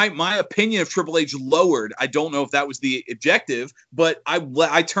 And my opinion of Triple H lowered. I don't know if that was the objective, but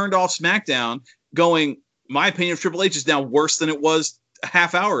I turned off SmackDown going, my opinion of Triple H is now worse than it was a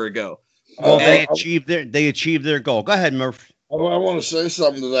half hour ago. Well, they achieved their goal. Go ahead, Murph. I want to say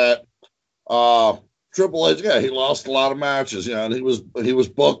something to that. Triple H, he lost a lot of matches, and he was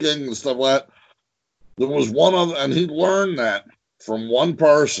booking and stuff like that. There was one other, and he learned that from one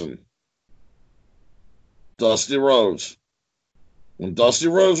person, Dusty Rhodes. When Dusty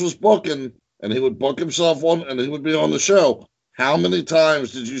Rhodes was booking, and he would book himself on, and he would be on the show, how many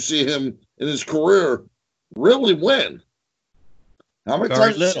times did you see him in his career really win? How many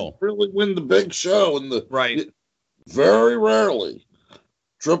times did he really win the big show? Very rarely.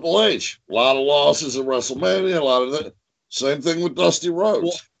 Triple H, a lot of losses at WrestleMania, a lot of that. Same thing with Dusty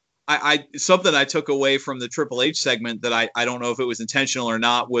Rhodes. Well, something I took away from the Triple H segment that I don't know if it was intentional or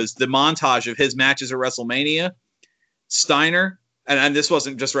not was the montage of his matches at WrestleMania. Steiner, and this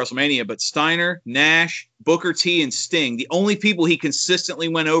wasn't just WrestleMania, but Steiner, Nash, Booker T, and Sting, the only people he consistently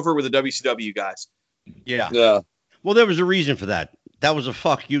went over were the WCW guys. Yeah. Well, there was a reason for that. That was a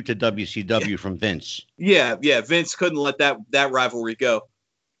fuck you to WCW from Vince. Yeah. Vince couldn't let that rivalry go.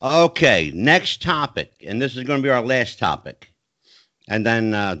 Okay, next topic, and this is going to be our last topic, and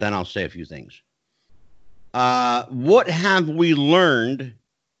then I'll say a few things. What have we learned,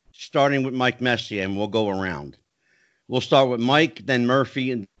 starting with Mike Messier, and we'll go around. We'll start with Mike, then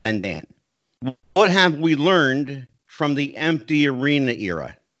Murphy, and Dan. What have we learned from the empty arena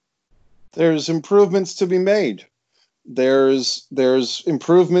era? There's improvements to be made. There's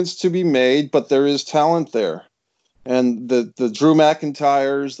improvements to be made, but there is talent there. And the Drew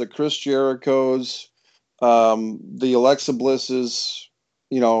McIntyres, the Chris Jerichos, the Alexa Blisses,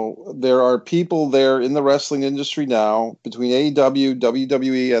 there are people there in the wrestling industry now between AEW,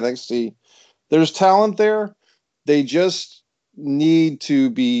 WWE, NXT. There's talent there. They just need to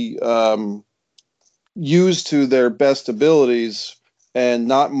be used to their best abilities and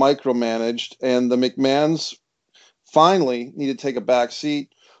not micromanaged. And the McMahons finally need to take a back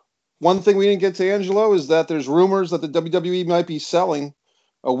seat. One thing we didn't get to, Angelo, is that there's rumors that the WWE might be selling.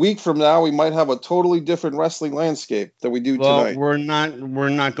 A week from now, we might have a totally different wrestling landscape than we do tonight. We're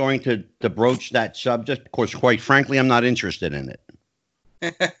not going to broach that subject. Of course, quite frankly, I'm not interested in it.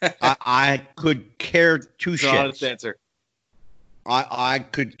 I could care two shits. Honest answer. I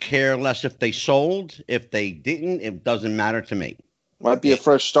could care less if they sold. If they didn't, it doesn't matter to me. Might be a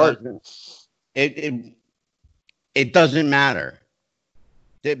fresh start. It doesn't matter.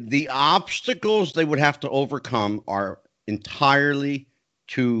 The obstacles they would have to overcome are entirely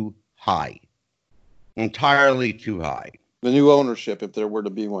too high. Entirely too high. The new ownership, if there were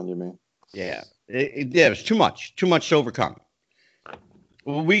to be one, you mean? Yeah. It's too much. Too much to overcome.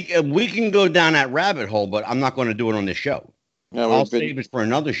 We can go down that rabbit hole, but I'm not going to do it on this show. Yeah, I'll save it for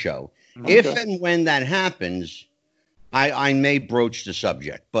another show. Okay. If and when that happens, I may broach the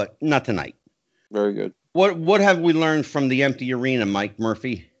subject, but not tonight. Very good. What have we learned from the empty arena, Mike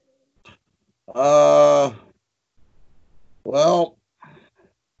Murphy? Well,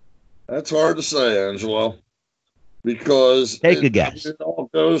 that's hard to say, Angelo, because take a guess. It all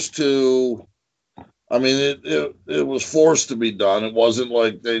goes to. I mean, it was forced to be done. It wasn't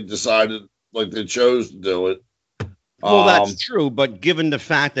like they decided, like they chose to do it. Well, that's true, but given the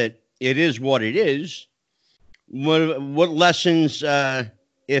fact that it is what it is, what lessons,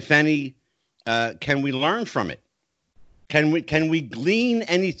 if any, can we learn from it? Can we glean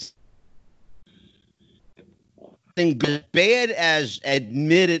anything bad as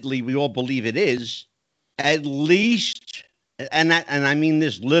admittedly we all believe it is? At least, and I mean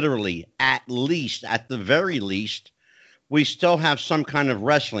this literally, at the very least, we still have some kind of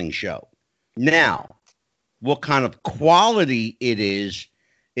wrestling show. Now, what kind of quality it is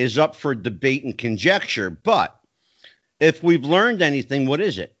up for debate and conjecture, but If we've learned anything, what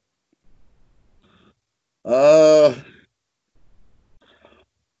is it?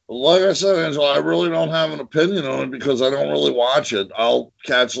 Like I said, Angela, I really don't have an opinion on it because I don't really watch it. I'll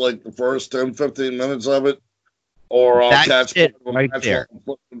catch like the first 10, 15 minutes of it, or I'll That's catch it a right match there.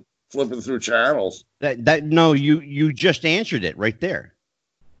 while I'm flipping through channels. No, you just answered it right there.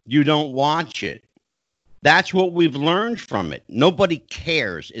 You don't watch it. That's what we've learned from it. Nobody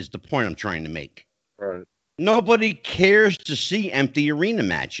cares is the point I'm trying to make. Right. Nobody cares to see empty arena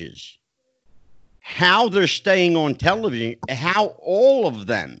matches. How they're staying on television, how all of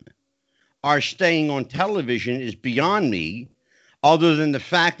them are staying on television is beyond me, other than the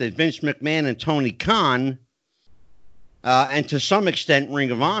fact that Vince McMahon and Tony Khan, and to some extent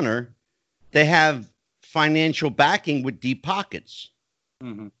Ring of Honor, they have financial backing with deep pockets.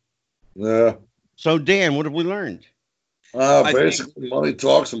 Mm-hmm. Yeah. So, Dan, what have we learned? Basically, money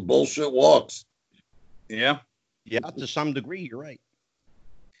talks and bullshit walks. Yeah. Yeah, to some degree, you're right.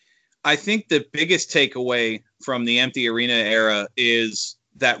 I think the biggest takeaway from the empty arena era is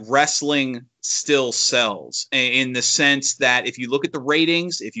that wrestling still sells, in the sense that if you look at the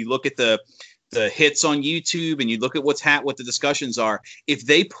ratings, if you look at the hits on YouTube, and you look at what the discussions are, if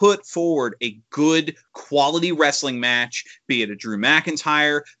they put forward a good quality wrestling match, be it a Drew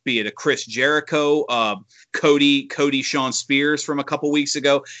McIntyre, be it a Chris Jericho, Cody Shawn Spears from a couple weeks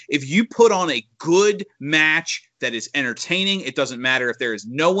ago, if you put on a good match that is entertaining, it doesn't matter if there is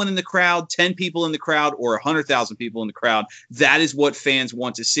no one in the crowd, 10 people in the crowd, or 100,000 people in the crowd. That is what fans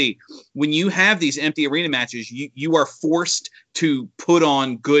want to see. When you have these empty arena matches, you are forced to put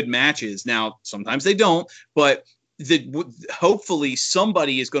on good matches. Now, sometimes they don't, but hopefully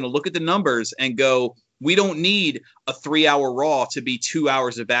somebody is going to look at the numbers and go, we don't need a 3-hour Raw to be 2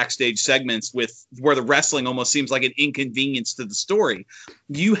 hours of backstage segments where the wrestling almost seems like an inconvenience to the story.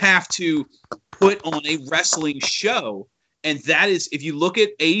 You have to put on a wrestling show. And that is, if you look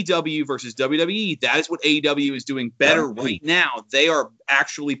at AEW versus WWE, that is what AEW is doing better right now. They are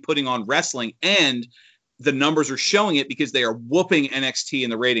actually putting on wrestling, and the numbers are showing it because they are whooping NXT in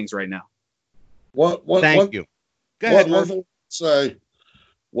the ratings right now. Thank you. Go ahead, one thing to say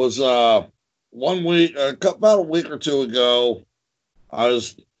was 1 week, about a week or two ago, I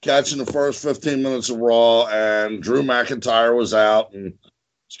was catching the first 15 minutes of Raw, and Drew McIntyre was out and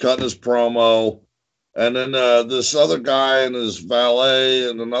was cutting his promo. And then this other guy and his valet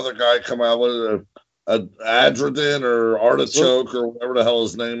and another guy come out with a Adradin or Artichoke or whatever the hell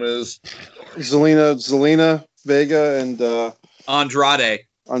his name is. Zelina Vega and Andrade.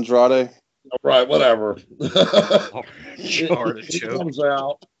 Right, whatever. Artichoke. He comes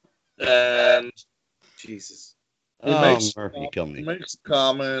out and Jesus. He makes a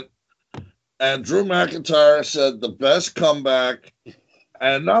comment, and Drew McIntyre said the best comeback.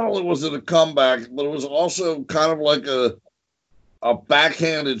 And not only was it a comeback, but it was also kind of like a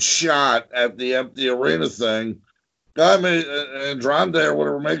backhanded shot at the empty arena thing. Guy made Andrade or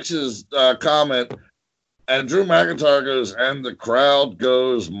whatever makes his comment, and Drew McIntyre goes, and the crowd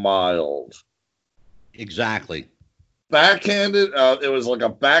goes mild. Exactly. Backhanded. It was like a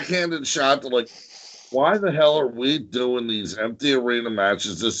backhanded shot to like, why the hell are we doing these empty arena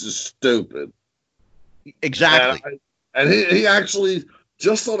matches? This is stupid. Exactly. And he actually,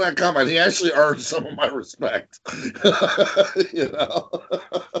 just on that comment, he actually earned some of my respect. You know.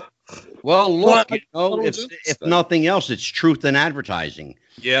 Well, look, if nothing else, it's truth in advertising.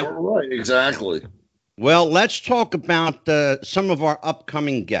 Yeah. Right. Exactly. Well, let's talk about some of our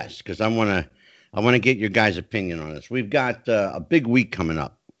upcoming guests, because I want to get your guys' opinion on this. We've got a big week coming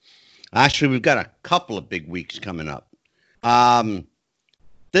up. Actually, we've got a couple of big weeks coming up.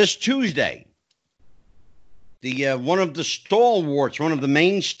 This Tuesday, one of the stalwarts, one of the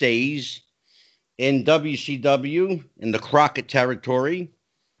mainstays in WCW in the Crockett territory,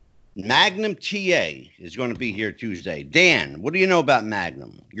 Magnum TA, is going to be here Tuesday. Dan, what do you know about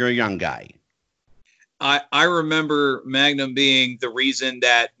Magnum? You're a young guy. I remember Magnum being the reason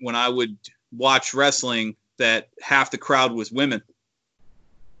that when I would watch wrestling, that half the crowd was women.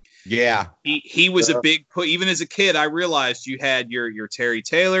 Yeah. He was a big put. Even as a kid, I realized you had your Terry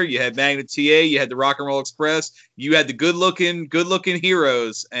Taylor, you had Magnum TA, you had the Rock and Roll Express, you had the good looking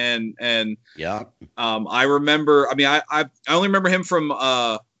heroes, and yeah. I remember. I mean, I only remember him from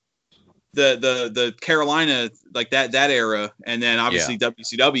the Carolina, like that era, and then obviously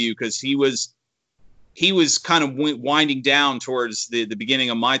WCW, because he was kind of winding down towards the beginning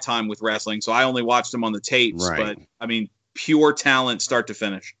of my time with wrestling, so I only watched him on the tapes. Right. But I mean, pure talent, start to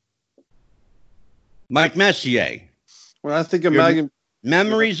finish. Mike Messier. When I think of Magnum,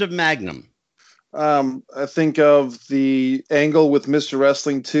 memories of Magnum. I think of the angle with Mr.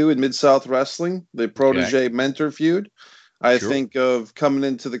 Wrestling 2 in Mid-South Wrestling, the protege mentor feud. I Sure. think of coming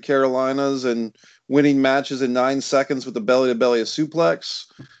into the Carolinas and winning matches in 9 seconds with the belly-to-belly suplex.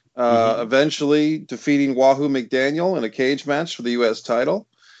 Eventually defeating Wahoo McDaniel in a cage match for the U.S. title.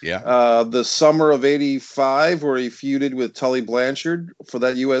 Yeah. The summer of '85, where he feuded with Tully Blanchard for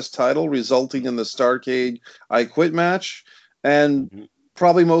that U.S. title, resulting in the Starrcade I Quit match. And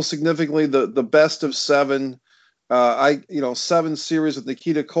probably most significantly, the best of seven, 7 series with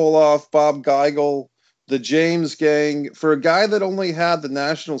Nikita Koloff, Bob Geigel, the James Gang. For a guy that only had the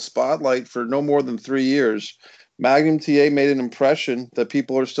national spotlight for no more than 3 years, Magnum TA made an impression that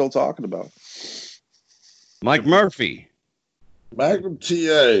people are still talking about. Mike Murphy. Magnum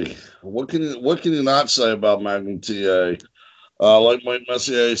TA. What can you not say about Magnum TA? Like Mike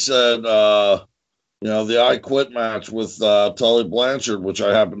Messier said, the I Quit match with Tully Blanchard, which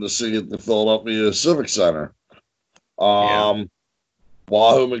I happened to see at the Philadelphia Civic Center. Wahoo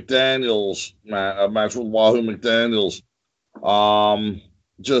McDaniels, a match with Wahoo McDaniels.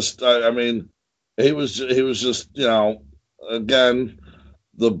 He was just, again,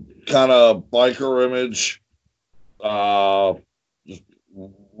 the kind of biker image, just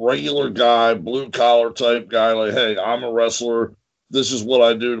regular guy, blue collar type guy. Like, hey, I'm a wrestler. This is what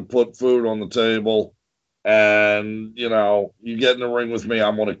I do to put food on the table. And, you get in the ring with me,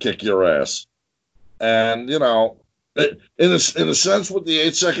 I'm going to kick your ass. And, in a sense with the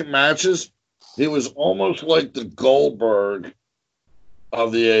 8-second matches, he was almost like the Goldberg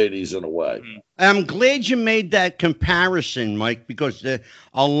of the 80s in a way. I'm glad you made that comparison, Mike, because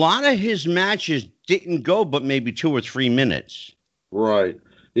a lot of his matches didn't go but maybe 2 or 3 minutes. Right.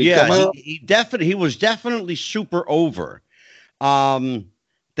 He was definitely super over.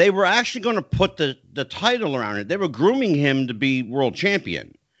 They were actually going to put the title around it. They were grooming him to be world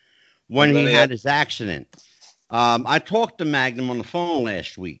champion when he had his accident. I talked to Magnum on the phone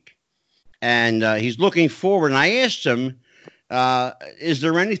last week, and he's looking forward. And I asked him, is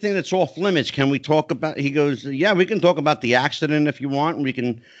there anything that's off limits? Can we talk about? He goes, yeah, we can talk about the accident if you want, and we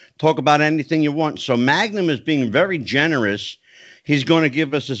can talk about anything you want. So Magnum is being very generous. He's going to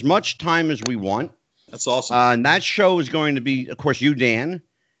give us as much time as we want. That's awesome. And that show is going to be, of course, you, Dan,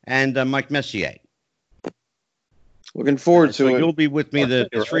 and Mike Messier. Looking forward to it. You'll be with me, the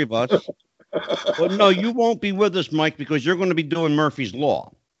 3 of us. Well, no, you won't be with us, Mike, because you're going to be doing Murphy's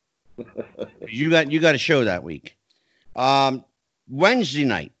Law. You got a show that week. Wednesday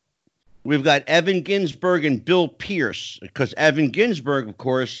night, we've got Evan Ginsberg and Bill Pierce, because Evan Ginsberg, of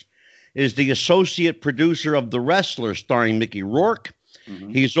course, is the associate producer of The Wrestler, starring Mickey Rourke.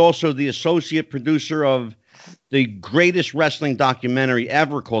 He's also the associate producer of the greatest wrestling documentary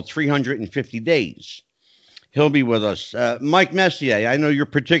ever called 350 Days. He'll be with us. Mike Messier, I know you're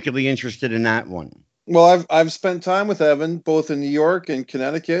particularly interested in that one. Well, I've spent time with Evan, both in New York and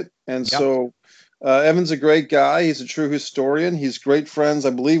Connecticut. And so Evan's a great guy. He's a true historian. He's great friends,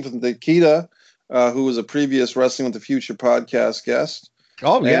 I believe, with Nikita, who was a previous Wrestling with the Future podcast guest.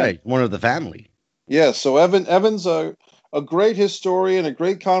 Oh, yeah, one of the family. Yeah, so Evan's a great historian, a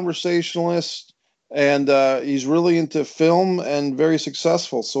great conversationalist, and he's really into film and very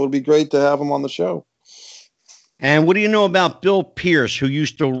successful. So it'd be great to have him on the show. And what do you know about Bill Pierce, who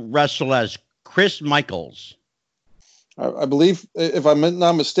used to wrestle as Chris Michaels? I believe, if I'm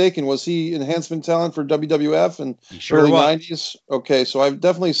not mistaken, was he enhancement talent for WWF in Sure early was. 90s? Okay, so I've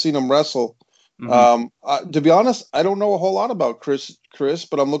definitely seen him wrestle. To be honest, I don't know a whole lot about Chris,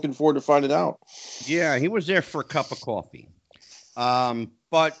 but I'm looking forward to finding out. Yeah, he was there for a cup of coffee.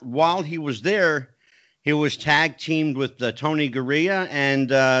 But while he was there, he was tag teamed with Tony Garea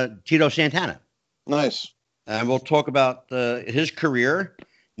and Tito Santana. Nice. And we'll talk about his career.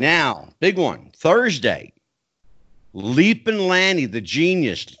 Now, big one, Thursday, Leapin' Lanny, the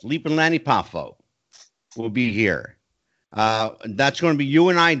genius, Leapin' Lanny Poffo, will be here. That's going to be you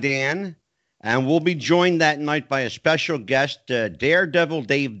and I, Dan, and we'll be joined that night by a special guest, Daredevil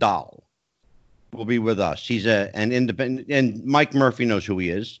Dave Dahl will be with us. He's an independent, and Mike Murphy knows who he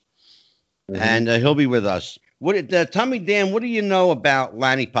is, and he'll be with us. Tell me, Dan, what do you know about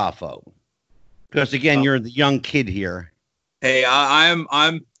Lanny Poffo? Because again, you're the young kid here. Hey, I'm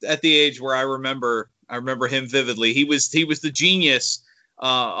at the age where I remember him vividly. He was the genius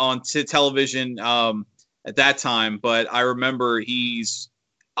on television at that time, but I remember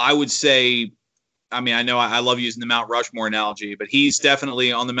I would say, I mean, I know I love using the Mount Rushmore analogy, but he's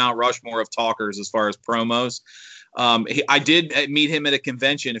definitely on the Mount Rushmore of talkers as far as promos. I did meet him at a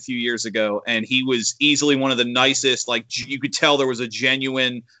convention a few years ago, and he was easily one of the nicest. Like, you could tell there was a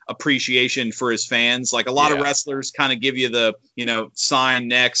genuine appreciation for his fans. Like, a lot of wrestlers kind of give you the, sign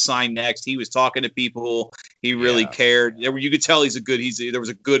next. He was talking to people. He really cared. You could tell there was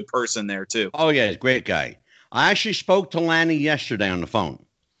a good person there too. Oh yeah, he's a great guy. I actually spoke to Lanny yesterday on the phone.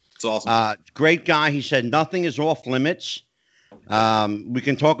 It's awesome. Great guy. He said nothing is off limits. We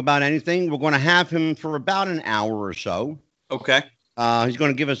can talk about anything. We're going to have him for about an hour or so. Okay. He's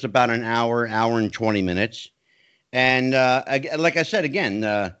going to give us about an hour and 20 minutes. And like I said,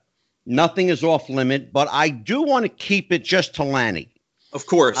 again, nothing is off limit, but I do want to keep it just to Lanny. Of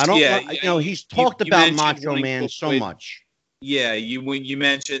course. I don't, yeah. He's talked about mentioned Macho Man so much. Yeah, when you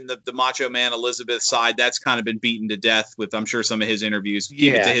mentioned the Macho Man Elizabeth side, that's kind of been beaten to death with, I'm sure, some of his interviews.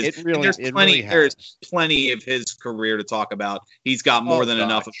 Keep it to his. There's plenty of his career to talk about. He's got more than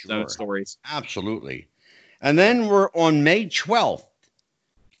enough of his own stories. Absolutely. And then we're on May 12th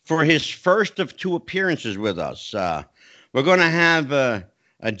for his first of 2 appearances with us. We're going to have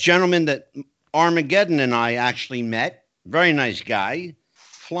a gentleman that Armageddon and I actually met. Very nice guy.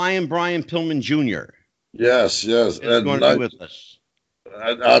 Flying Brian Pillman Jr. Yes. Is going to be with us.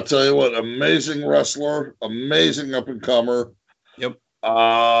 I'll tell you what, amazing wrestler, amazing up-and-comer. Yep.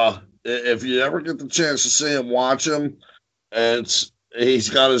 If you ever get the chance to see him, watch him. He's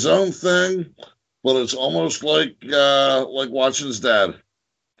got his own thing, but it's almost like watching his dad.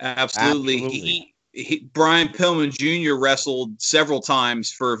 Absolutely. Brian Pillman Jr. wrestled several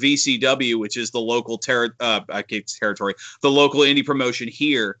times for VCW, which is the local the local indie promotion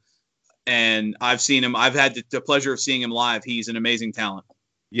here. And I've seen him. I've had the pleasure of seeing him live. He's an amazing talent.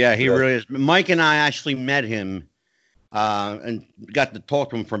 Yeah, he really is. Mike and I actually met him and got to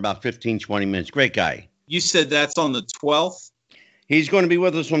talk to him for about 15, 20 minutes. Great guy. You said that's on the 12th? He's going to be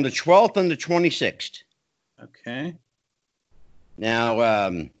with us on the 12th and the 26th. Okay.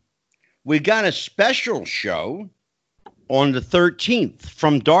 Now, we got a special show on the 13th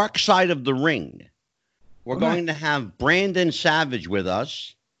from Dark Side of the Ring. We're going to have Brandon Savage with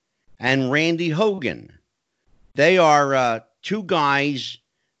us and Randy Hogan. They are 2 guys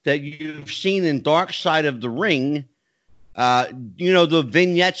that you've seen in Dark Side of the Ring. The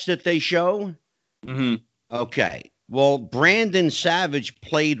vignettes that they show? Mm-hmm. Okay. Well, Brandon Savage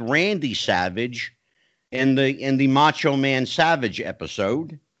played Randy Savage in the Macho Man Savage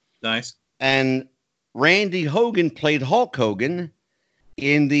episode. Nice. And Randy Hogan played Hulk Hogan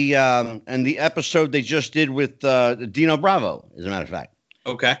in the episode they just did with Dino Bravo, as a matter of fact.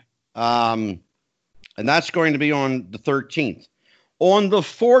 Okay. And that's going to be on the 13th. On the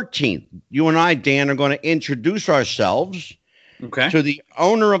 14th, you and I, Dan, are going to introduce ourselves to the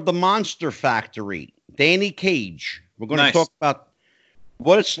owner of the Monster Factory, Danny Cage. We're going to talk about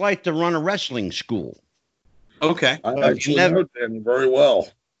what it's like to run a wrestling school. Okay. I actually know Danny very well.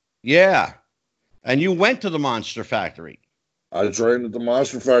 Yeah. And you went to the Monster Factory. I trained at the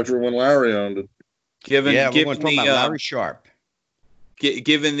Monster Factory when Larry owned it. We're going to talk about Larry Sharp.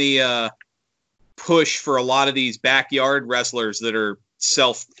 Given the push for a lot of these backyard wrestlers that are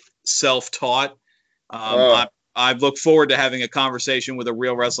self-taught, I look forward to having a conversation with a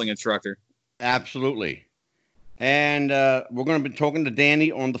real wrestling instructor. Absolutely. And we're going to be talking to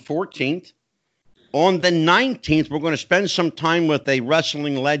Danny on the 14th. On the 19th, we're going to spend some time with a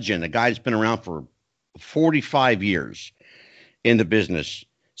wrestling legend, a guy that's been around for 45 years in the business.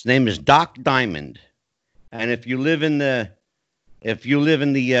 His name is Doc Diamond. And if you live in the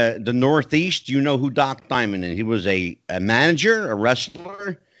Northeast, you know who Doc Diamond is. He was a manager, a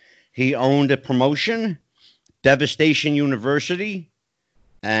wrestler. He owned a promotion, Devastation University.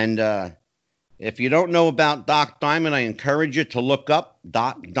 And if you don't know about Doc Diamond, I encourage you to look up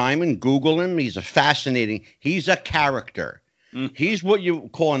Doc Diamond. Google him. He's a character. He's what you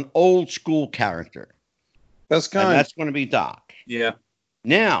call an old school character. That's going to be Doc. Yeah.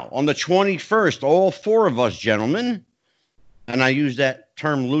 Now, on the 21st, all 4 of us gentlemen, and I use that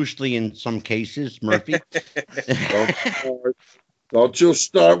term loosely in some cases, Murphy. Don't you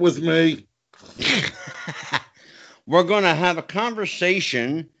start with me. We're going to have a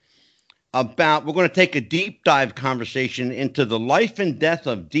conversation we're going to take a deep dive conversation into the life and death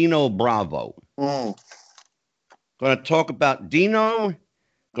of Dino Bravo. Going to talk about Dino,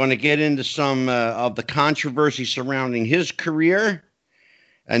 going to get into some of the controversy surrounding his career.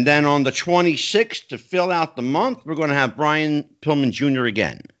 And then on the 26th, to fill out the month, we're going to have Brian Pillman Jr.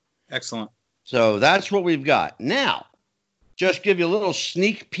 again. Excellent. So that's what we've got. Now, just give you a little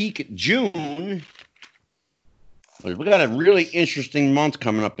sneak peek at June. We got a really interesting month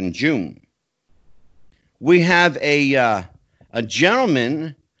coming up in June. We have a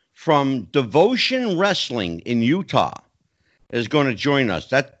gentleman from Devotion Wrestling in Utah is going to join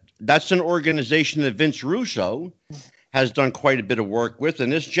us. That's an organization that Vince Russo has done quite a bit of work with,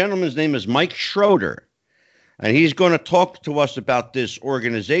 and this gentleman's name is Mike Schroeder, and he's going to talk to us about this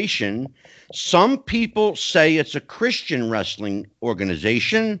organization. Some people say it's a Christian wrestling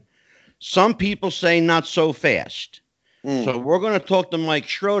organization. Some people say not so fast. Mm. So we're going to talk to Mike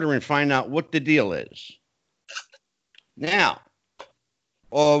Schroeder and find out what the deal is. Now,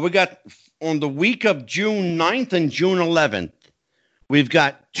 we got on the week of June 9th and June 11th, we've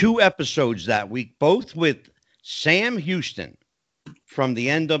got 2 episodes that week, both with Sam Houston from the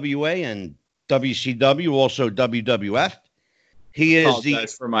NWA and WCW, also WWF. He is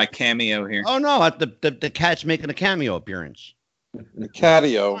Apologize for my cameo here. Oh, no, the cat's making a cameo appearance. The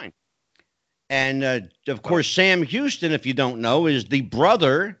catio. Fine. And, of course, Sam Houston, if you don't know, is the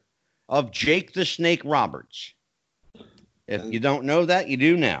brother of Jake the Snake Roberts. If you don't know that, you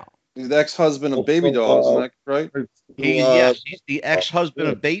do now. He's the ex-husband of Baby Doll, isn't that right? Yes, he's the ex-husband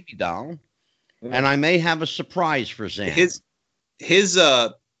of Baby Doll. And I may have a surprise for Sam.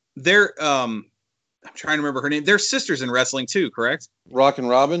 I'm trying to remember her name. They're sisters in wrestling too, correct? Rockin'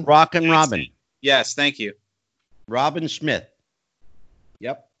 Robin? Rockin' Robin. Yes, thank you. Robin Smith.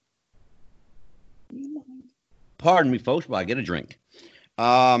 Yep. Pardon me, folks, while I get a drink.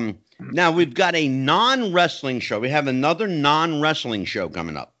 Now, we've got a non-wrestling show. We have another non-wrestling show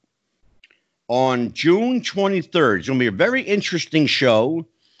coming up on June 23rd. It's going to be a very interesting show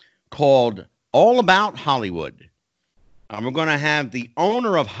called All About Hollywood. We're going to have the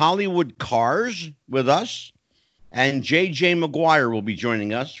owner of Hollywood Cars with us, and J.J. Maguire will be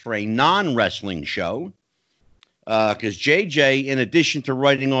joining us for a non-wrestling show. Because JJ, in addition to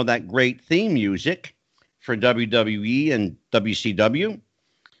writing all that great theme music for WWE and WCW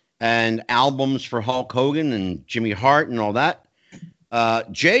and albums for Hulk Hogan and Jimmy Hart and all that,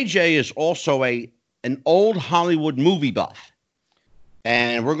 JJ is also an old Hollywood movie buff.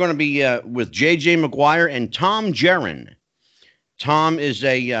 And we're going to be with JJ Maguire and Tom Gerin. Tom is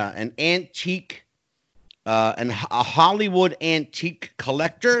an antique, a Hollywood antique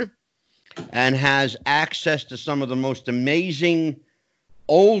collector, and has access to some of the most amazing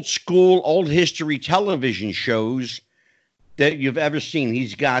old school, old history television shows that you've ever seen.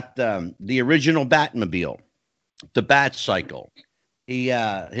 He's got the original Batmobile, the Bat Cycle.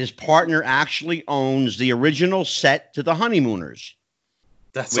 His partner actually owns the original set to The Honeymooners.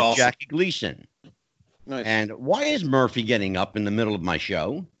 That's with awesome. Jackie Gleason. Nice. And why is Murphy getting up in the middle of my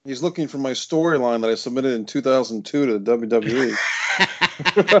show? He's looking for my storyline that I submitted in 2002 to the WWE.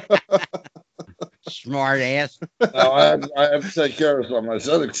 Smart ass. No, I have to take care of something. I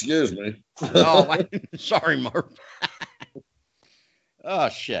said, excuse me. Sorry, Murph. Oh,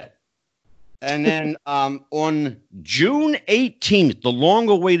 shit. And then on June 18th, the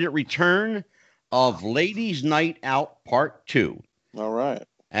long-awaited return of Ladies' Night Out Part 2. All right.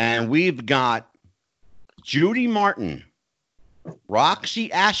 And we've got Judy Martin,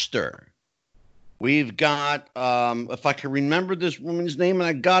 Roxy Astor. We've got, if I can remember this woman's name,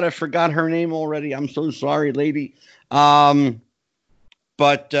 and I forgot her name already. I'm so sorry, lady. But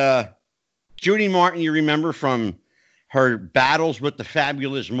Judy Martin, you remember from her battles with the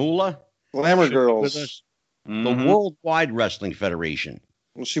Fabulous Moolah? Glamour Girls. With us, the Worldwide Wrestling Federation.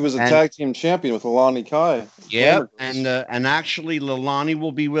 Well, she was a tag team champion with Alani Kai. Yeah, and actually, Lilani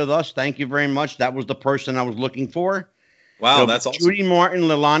will be with us. Thank you very much. That was the person I was looking for. Wow, So that's awesome. Judy Martin,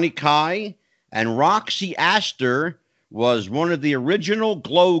 Lilani Kai, and Roxy Astor was one of the original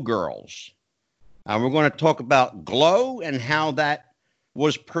Glow girls. We're going to talk about Glow and how that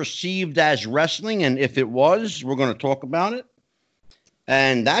was perceived as wrestling, and if it was, we're going to talk about it.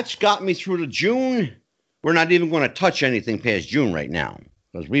 And that's got me through to June. We're not even going to touch anything past June right now,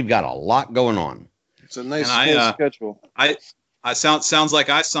 because we've got a lot going on. It's a nice full schedule. I sounds like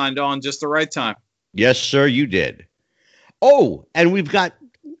I signed on just the right time. Yes, sir, you did. Oh, and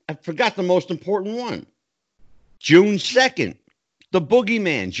I forgot the most important one. June 2nd, the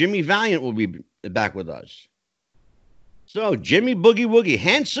Boogeyman, Jimmy Valiant, will be back with us. So, Jimmy Boogie Woogie,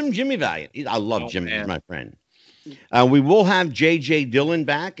 handsome Jimmy Valiant. I love Jimmy, he's my friend. We will have J.J. Dillon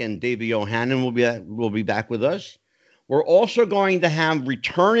back, and Davey O'Hannon will be back with us. We're also going to have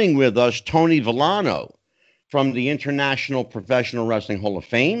returning with us Tony Villano from the International Professional Wrestling Hall of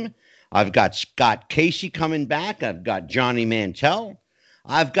Fame. I've got Scott Casey coming back. I've got Johnny Mantell.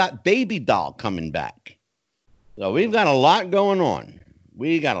 I've got Baby Doll coming back. So we've got a lot going on.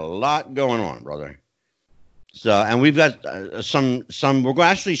 Brother. So, and we've got some. We're going to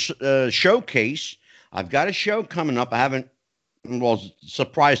actually showcase. I've got a show coming up. I haven't. Well,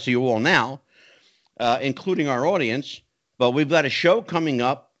 surprise to you all now, including our audience. But we've got a show coming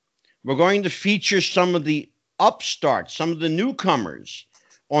up. We're going to feature some of the upstarts, some of the newcomers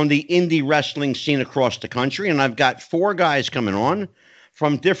on the indie wrestling scene across the country. And I've got 4 guys coming on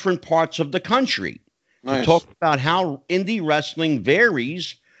from different parts of the country to talk about how indie wrestling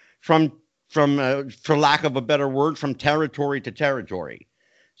varies from for lack of a better word, from territory to territory.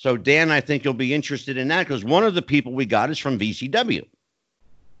 So, Dan, I think you'll be interested in that because one of the people we got is from VCW.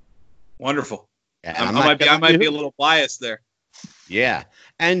 Wonderful. Yeah, I might be a little biased there. Yeah.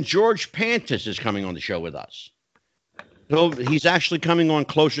 And George Pantis is coming on the show with us. So he's actually coming on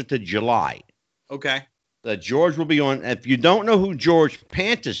closer to July. Okay. George will be on. If you don't know who George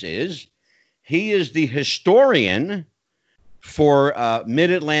Pantis is, he is the historian for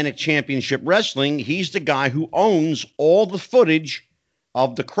Mid-Atlantic Championship Wrestling. He's the guy who owns all the footage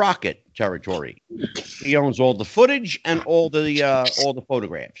of the Crockett territory. He owns all the footage and all the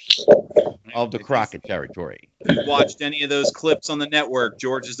photographs of the Crockett territory. If you watched any of those clips on the network,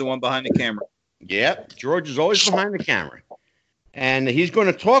 George is the one behind the camera. Yep, George is always behind the camera. And he's going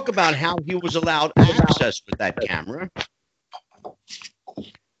to talk about how he was allowed access with that camera.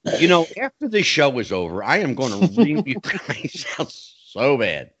 You know, after this show is over, I am going to really myself so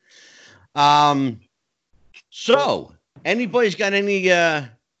bad. So, anybody's got any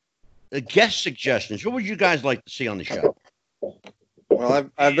guest suggestions? What would you guys like to see on the show? Well,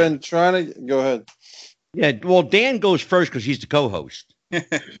 I've been trying to go ahead. Yeah, well, Dan goes first because he's the co-host.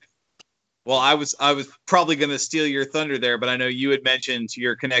 Well, I was probably going to steal your thunder there, but I know you had mentioned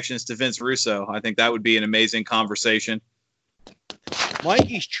your connections to Vince Russo. I think that would be an amazing conversation.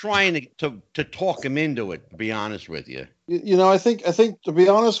 Mikey's trying to talk him into it, to be honest with you. You know, I think to be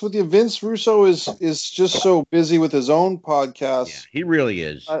honest with you, Vince Russo is just so busy with his own podcast. Yeah, he really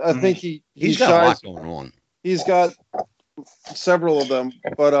is. I think he's got a lot going on. He's got several of them,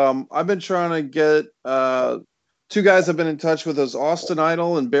 but I've been trying to get two guys I've been in touch with is Austin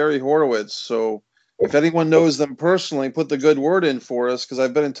Idol and Barry Horowitz. So if anyone knows them personally, put the good word in for us because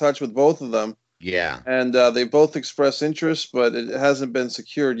I've been in touch with both of them. Yeah. And they both expressed interest, but it hasn't been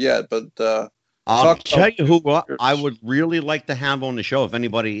secured yet. But I'll tell you who I would really like to have on the show. If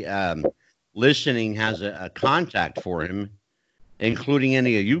anybody listening has a contact for him, including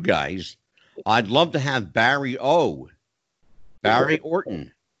any of you guys, I'd love to have Barry Orton.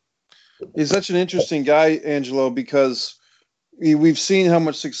 He's such an interesting guy, Angelo, because we've seen how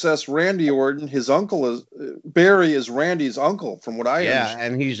much success Randy Orton, his uncle is. Barry is Randy's uncle, from what I understand. Yeah,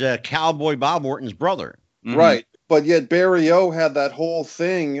 and he's Cowboy Bob Orton's brother. Mm-hmm. Right. But yet Barry O had that whole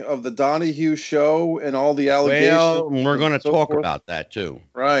thing of the Donahue show and all the allegations. Well, we're going to talk about that too.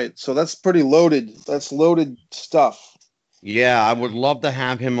 Right. So that's pretty loaded. That's loaded stuff. Yeah, I would love to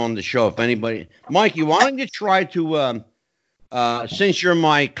have him on the show. If anybody, Mikey, why don't you try to, since you're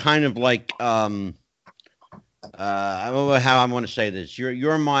my kind of like, I don't know how I want to say this.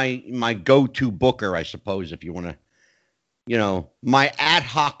 You're my go-to booker, I suppose, if you want to, my ad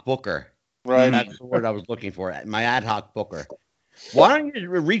hoc booker. Right. That's the word I was looking for. My ad hoc booker. Why don't you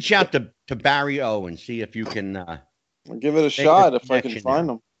reach out to Barry O and see if you can I'll give it a shot if I can find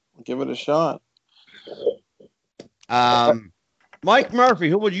him. I'll give it a shot. Mike Murphy,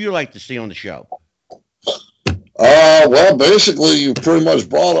 who would you like to see on the show? Well, basically, you pretty much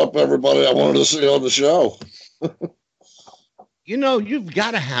brought up everybody I wanted to see on the show. You've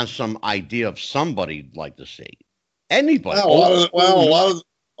got to have some idea of somebody you'd like to see. Anybody.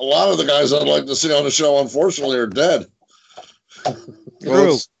 A lot of the guys I'd like to see on the show, unfortunately, are dead.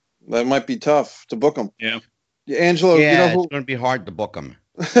 True. That might be tough to book them. Yeah. Angelo, it's going to be hard to book them.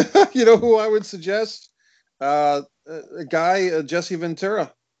 You know who I would suggest? A guy, Jesse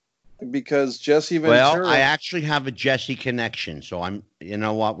Ventura. Because Jesse Ventura... Well, I actually have a Jesse connection, so you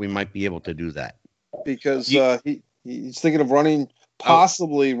know what? We might be able to do that. Because he's thinking of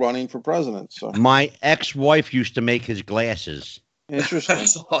possibly running for president. So my ex-wife used to make his glasses. Interesting.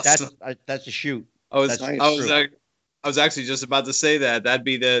 That's awesome. That's a shoot. I was actually just about to say that. That'd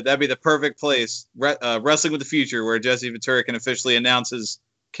be the perfect place. Wrestling with the Future, where Jesse Ventura can officially announce his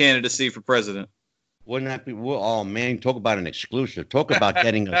candidacy for president. Wouldn't that be? Oh man, talk about an exclusive. Talk about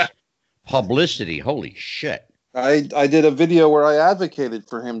getting us publicity. Holy shit! I did a video where I advocated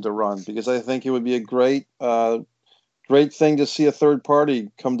for him to run because I think it would be a great thing to see a third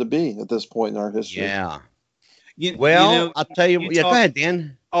party come to be at this point in our history. Yeah. I'll tell you. Go ahead,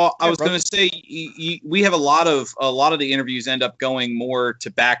 Dan. Oh, I was going to say we have a lot of the interviews end up going more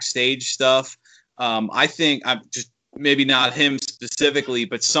to backstage stuff. I think I'm just maybe not him specifically,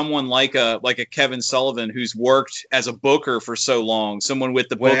 but someone like a Kevin Sullivan who's worked as a booker for so long, someone with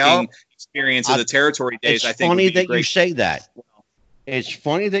the booking experience of the territory days. I think funny that you say that. It's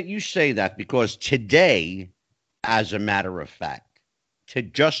funny that you say that because today, as a matter of fact,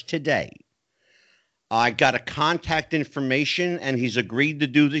 today. I got a contact information, and he's agreed to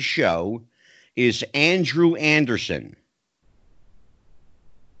do the show, is Andrew Anderson.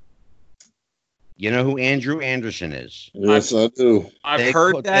 You know who Andrew Anderson is? Yes, I do. I've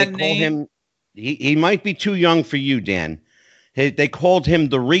heard that name. He might be too young for you, Dan. They called him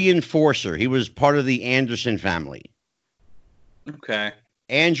the Reinforcer. He was part of the Anderson family. Okay.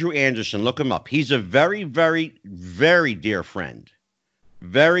 Andrew Anderson, look him up. He's a very, very, very dear friend.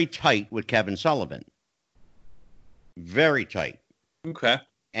 Very tight with Kevin Sullivan. Very tight. Okay.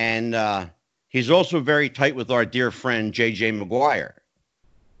 And he's also very tight with our dear friend J.J. Maguire,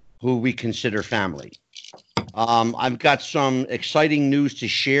 who we consider family. I've got some exciting news to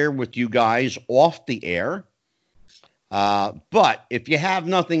share with you guys off the air. But if you have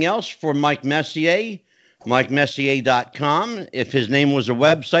nothing else for Mike Messier, MikeMessier.com. If his name was a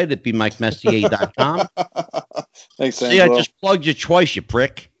website, it'd be MikeMessier.com. Thanks, See, I Angelo. just plugged you twice, you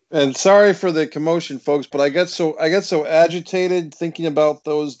prick. And sorry for the commotion, folks, but I get so agitated thinking about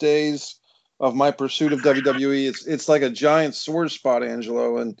those days of my pursuit of WWE. It's like a giant sore spot,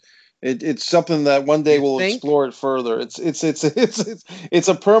 Angelo, and it's something that one day we'll explore it further. It's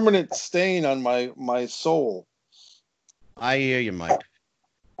a permanent stain on my soul. I hear you, Mike.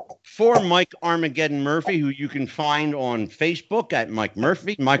 For Mike Armageddon Murphy, who you can find on Facebook at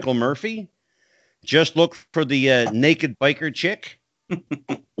Michael Murphy. Just look for the naked biker chick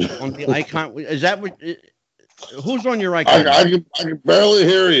on the icon. Is that what? Who's on your icon? I can barely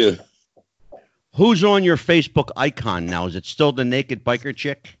hear you. Who's on your Facebook icon now? Is it still the naked biker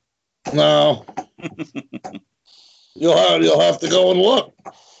chick? No. You'll have to go and look.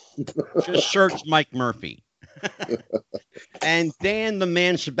 Just search Mike Murphy. And Dan the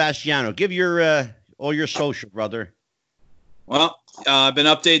Man Sebastiano. Give your all your social, brother. Well, I've been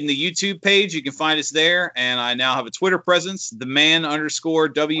updating the YouTube page. You can find us there. And I now have a Twitter presence,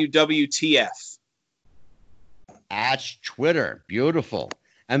 theman_WWTF. That's Twitter. Beautiful.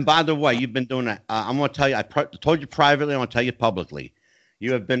 And by the way, you've been doing I'm going to tell you, I told you privately, I want to tell you publicly.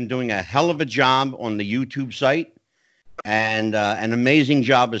 You have been doing a hell of a job on the YouTube site and an amazing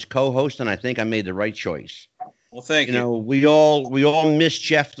job as co-host. And I think I made the right choice. Well, thank you. You know, we all miss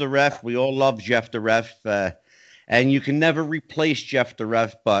Jeff the Ref. We all love Jeff the Ref. And you can never replace Jeff the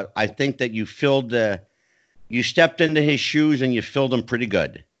Ref, but I think that you you stepped into his shoes and you filled them pretty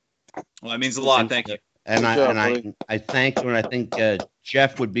good. Well, that means a lot. Thank you. And I thank you, and I think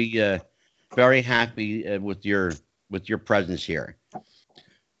Jeff would be very happy with your presence here.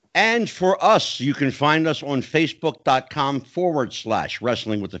 And for us, you can find us on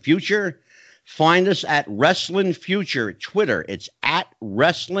Facebook.com/WrestlingWithTheFuture. Find us at Wrestling Future Twitter. It's at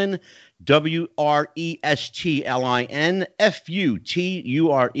Wrestling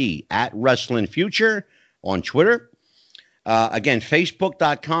WRESTLINFUTURE at Wrestling Future on Twitter. Again,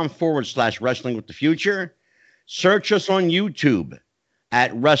 Facebook.com/WrestlingWithTheFuture. Search us on YouTube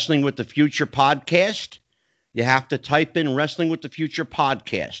at Wrestling with the Future Podcast. You have to type in Wrestling with the Future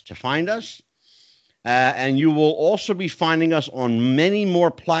Podcast to find us. And you will also be finding us on many more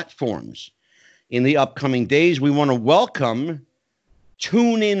platforms in the upcoming days. We want to welcome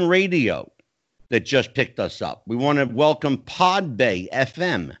TuneIn Radio that just picked us up. We want to welcome Podbay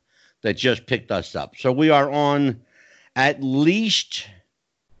FM that just picked us up. So we are on at least,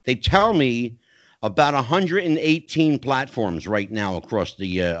 they tell me, about 118 platforms right now across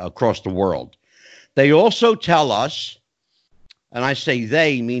the world. They also tell us, and I say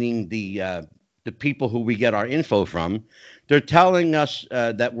they, meaning the people who we get our info from, they're telling us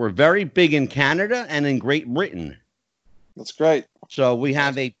that we're very big in Canada and in Great Britain. That's great. So we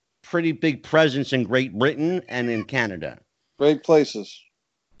have a pretty big presence in Great Britain and in Canada. Great places.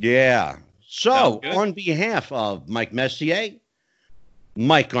 Yeah. So on behalf of Mike Messier,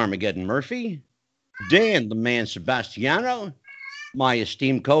 Mike Armageddon Murphy, Dan the Man Sebastiano, my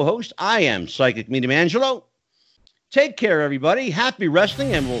esteemed co-host, I am Psychic Medium Angelo. Take care, everybody. Happy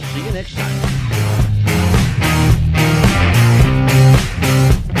wrestling, and we'll see you next time.